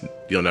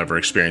never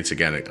experience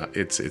again.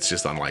 It's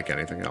just unlike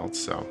anything else.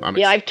 So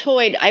I've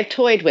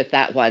toyed with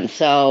that one.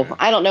 So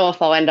I don't know if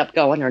I'll end up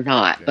going or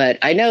not. But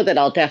I know that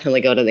I'll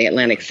definitely go to the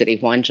Atlantic City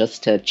one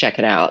just to check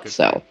it out. Good.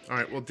 So all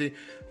right, well,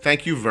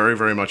 thank you very,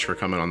 very much for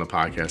coming on the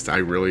podcast. I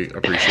really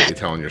appreciate you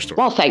telling your story.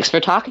 Well, thanks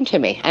for talking to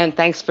me, and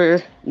thanks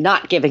for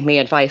not giving me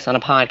advice on a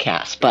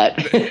podcast. But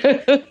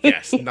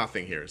yes,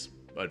 nothing here is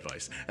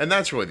advice, and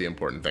that's really the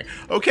important thing.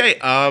 Okay,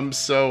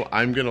 so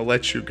I'm gonna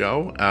let you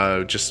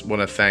go. Just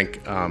want to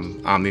thank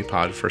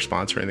Omnipod for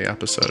sponsoring the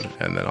episode,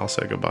 and then I'll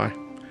say goodbye.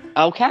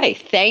 Okay,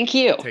 thank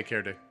you. Take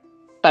care, Dick.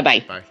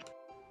 Bye.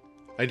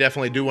 I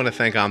definitely do want to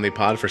thank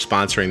Omnipod for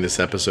sponsoring this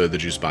episode of the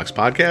Juicebox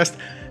Podcast,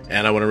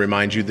 and I want to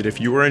remind you that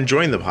if you are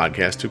enjoying the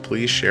podcast, to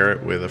please share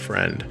it with a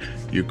friend.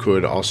 You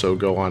could also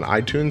go on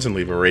iTunes and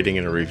leave a rating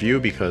and a review,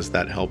 because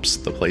that helps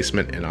the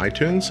placement in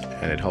iTunes,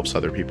 and it helps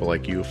other people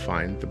like you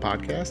find the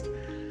podcast.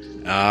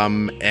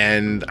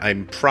 And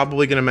I'm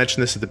probably going to mention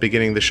this at the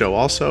beginning of the show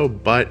also,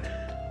 but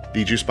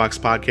the Juicebox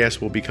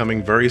Podcast will be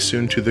coming very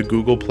soon to the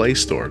Google Play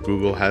Store.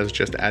 Google has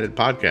just added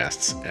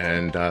podcasts,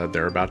 and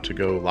they're about to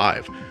go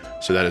live.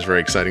 So that is very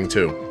exciting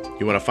too.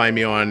 You want to find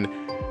me on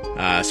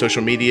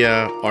social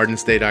media,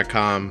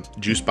 ardensday.com,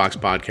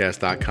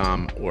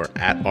 juiceboxpodcast.com, or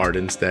at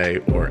ardensday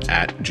or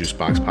at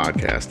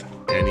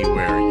juiceboxpodcast.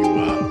 Anywhere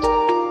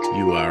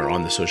you are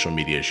on the social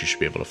medias, you should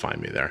be able to find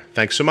me there.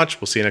 Thanks so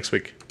much. We'll see you next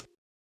week.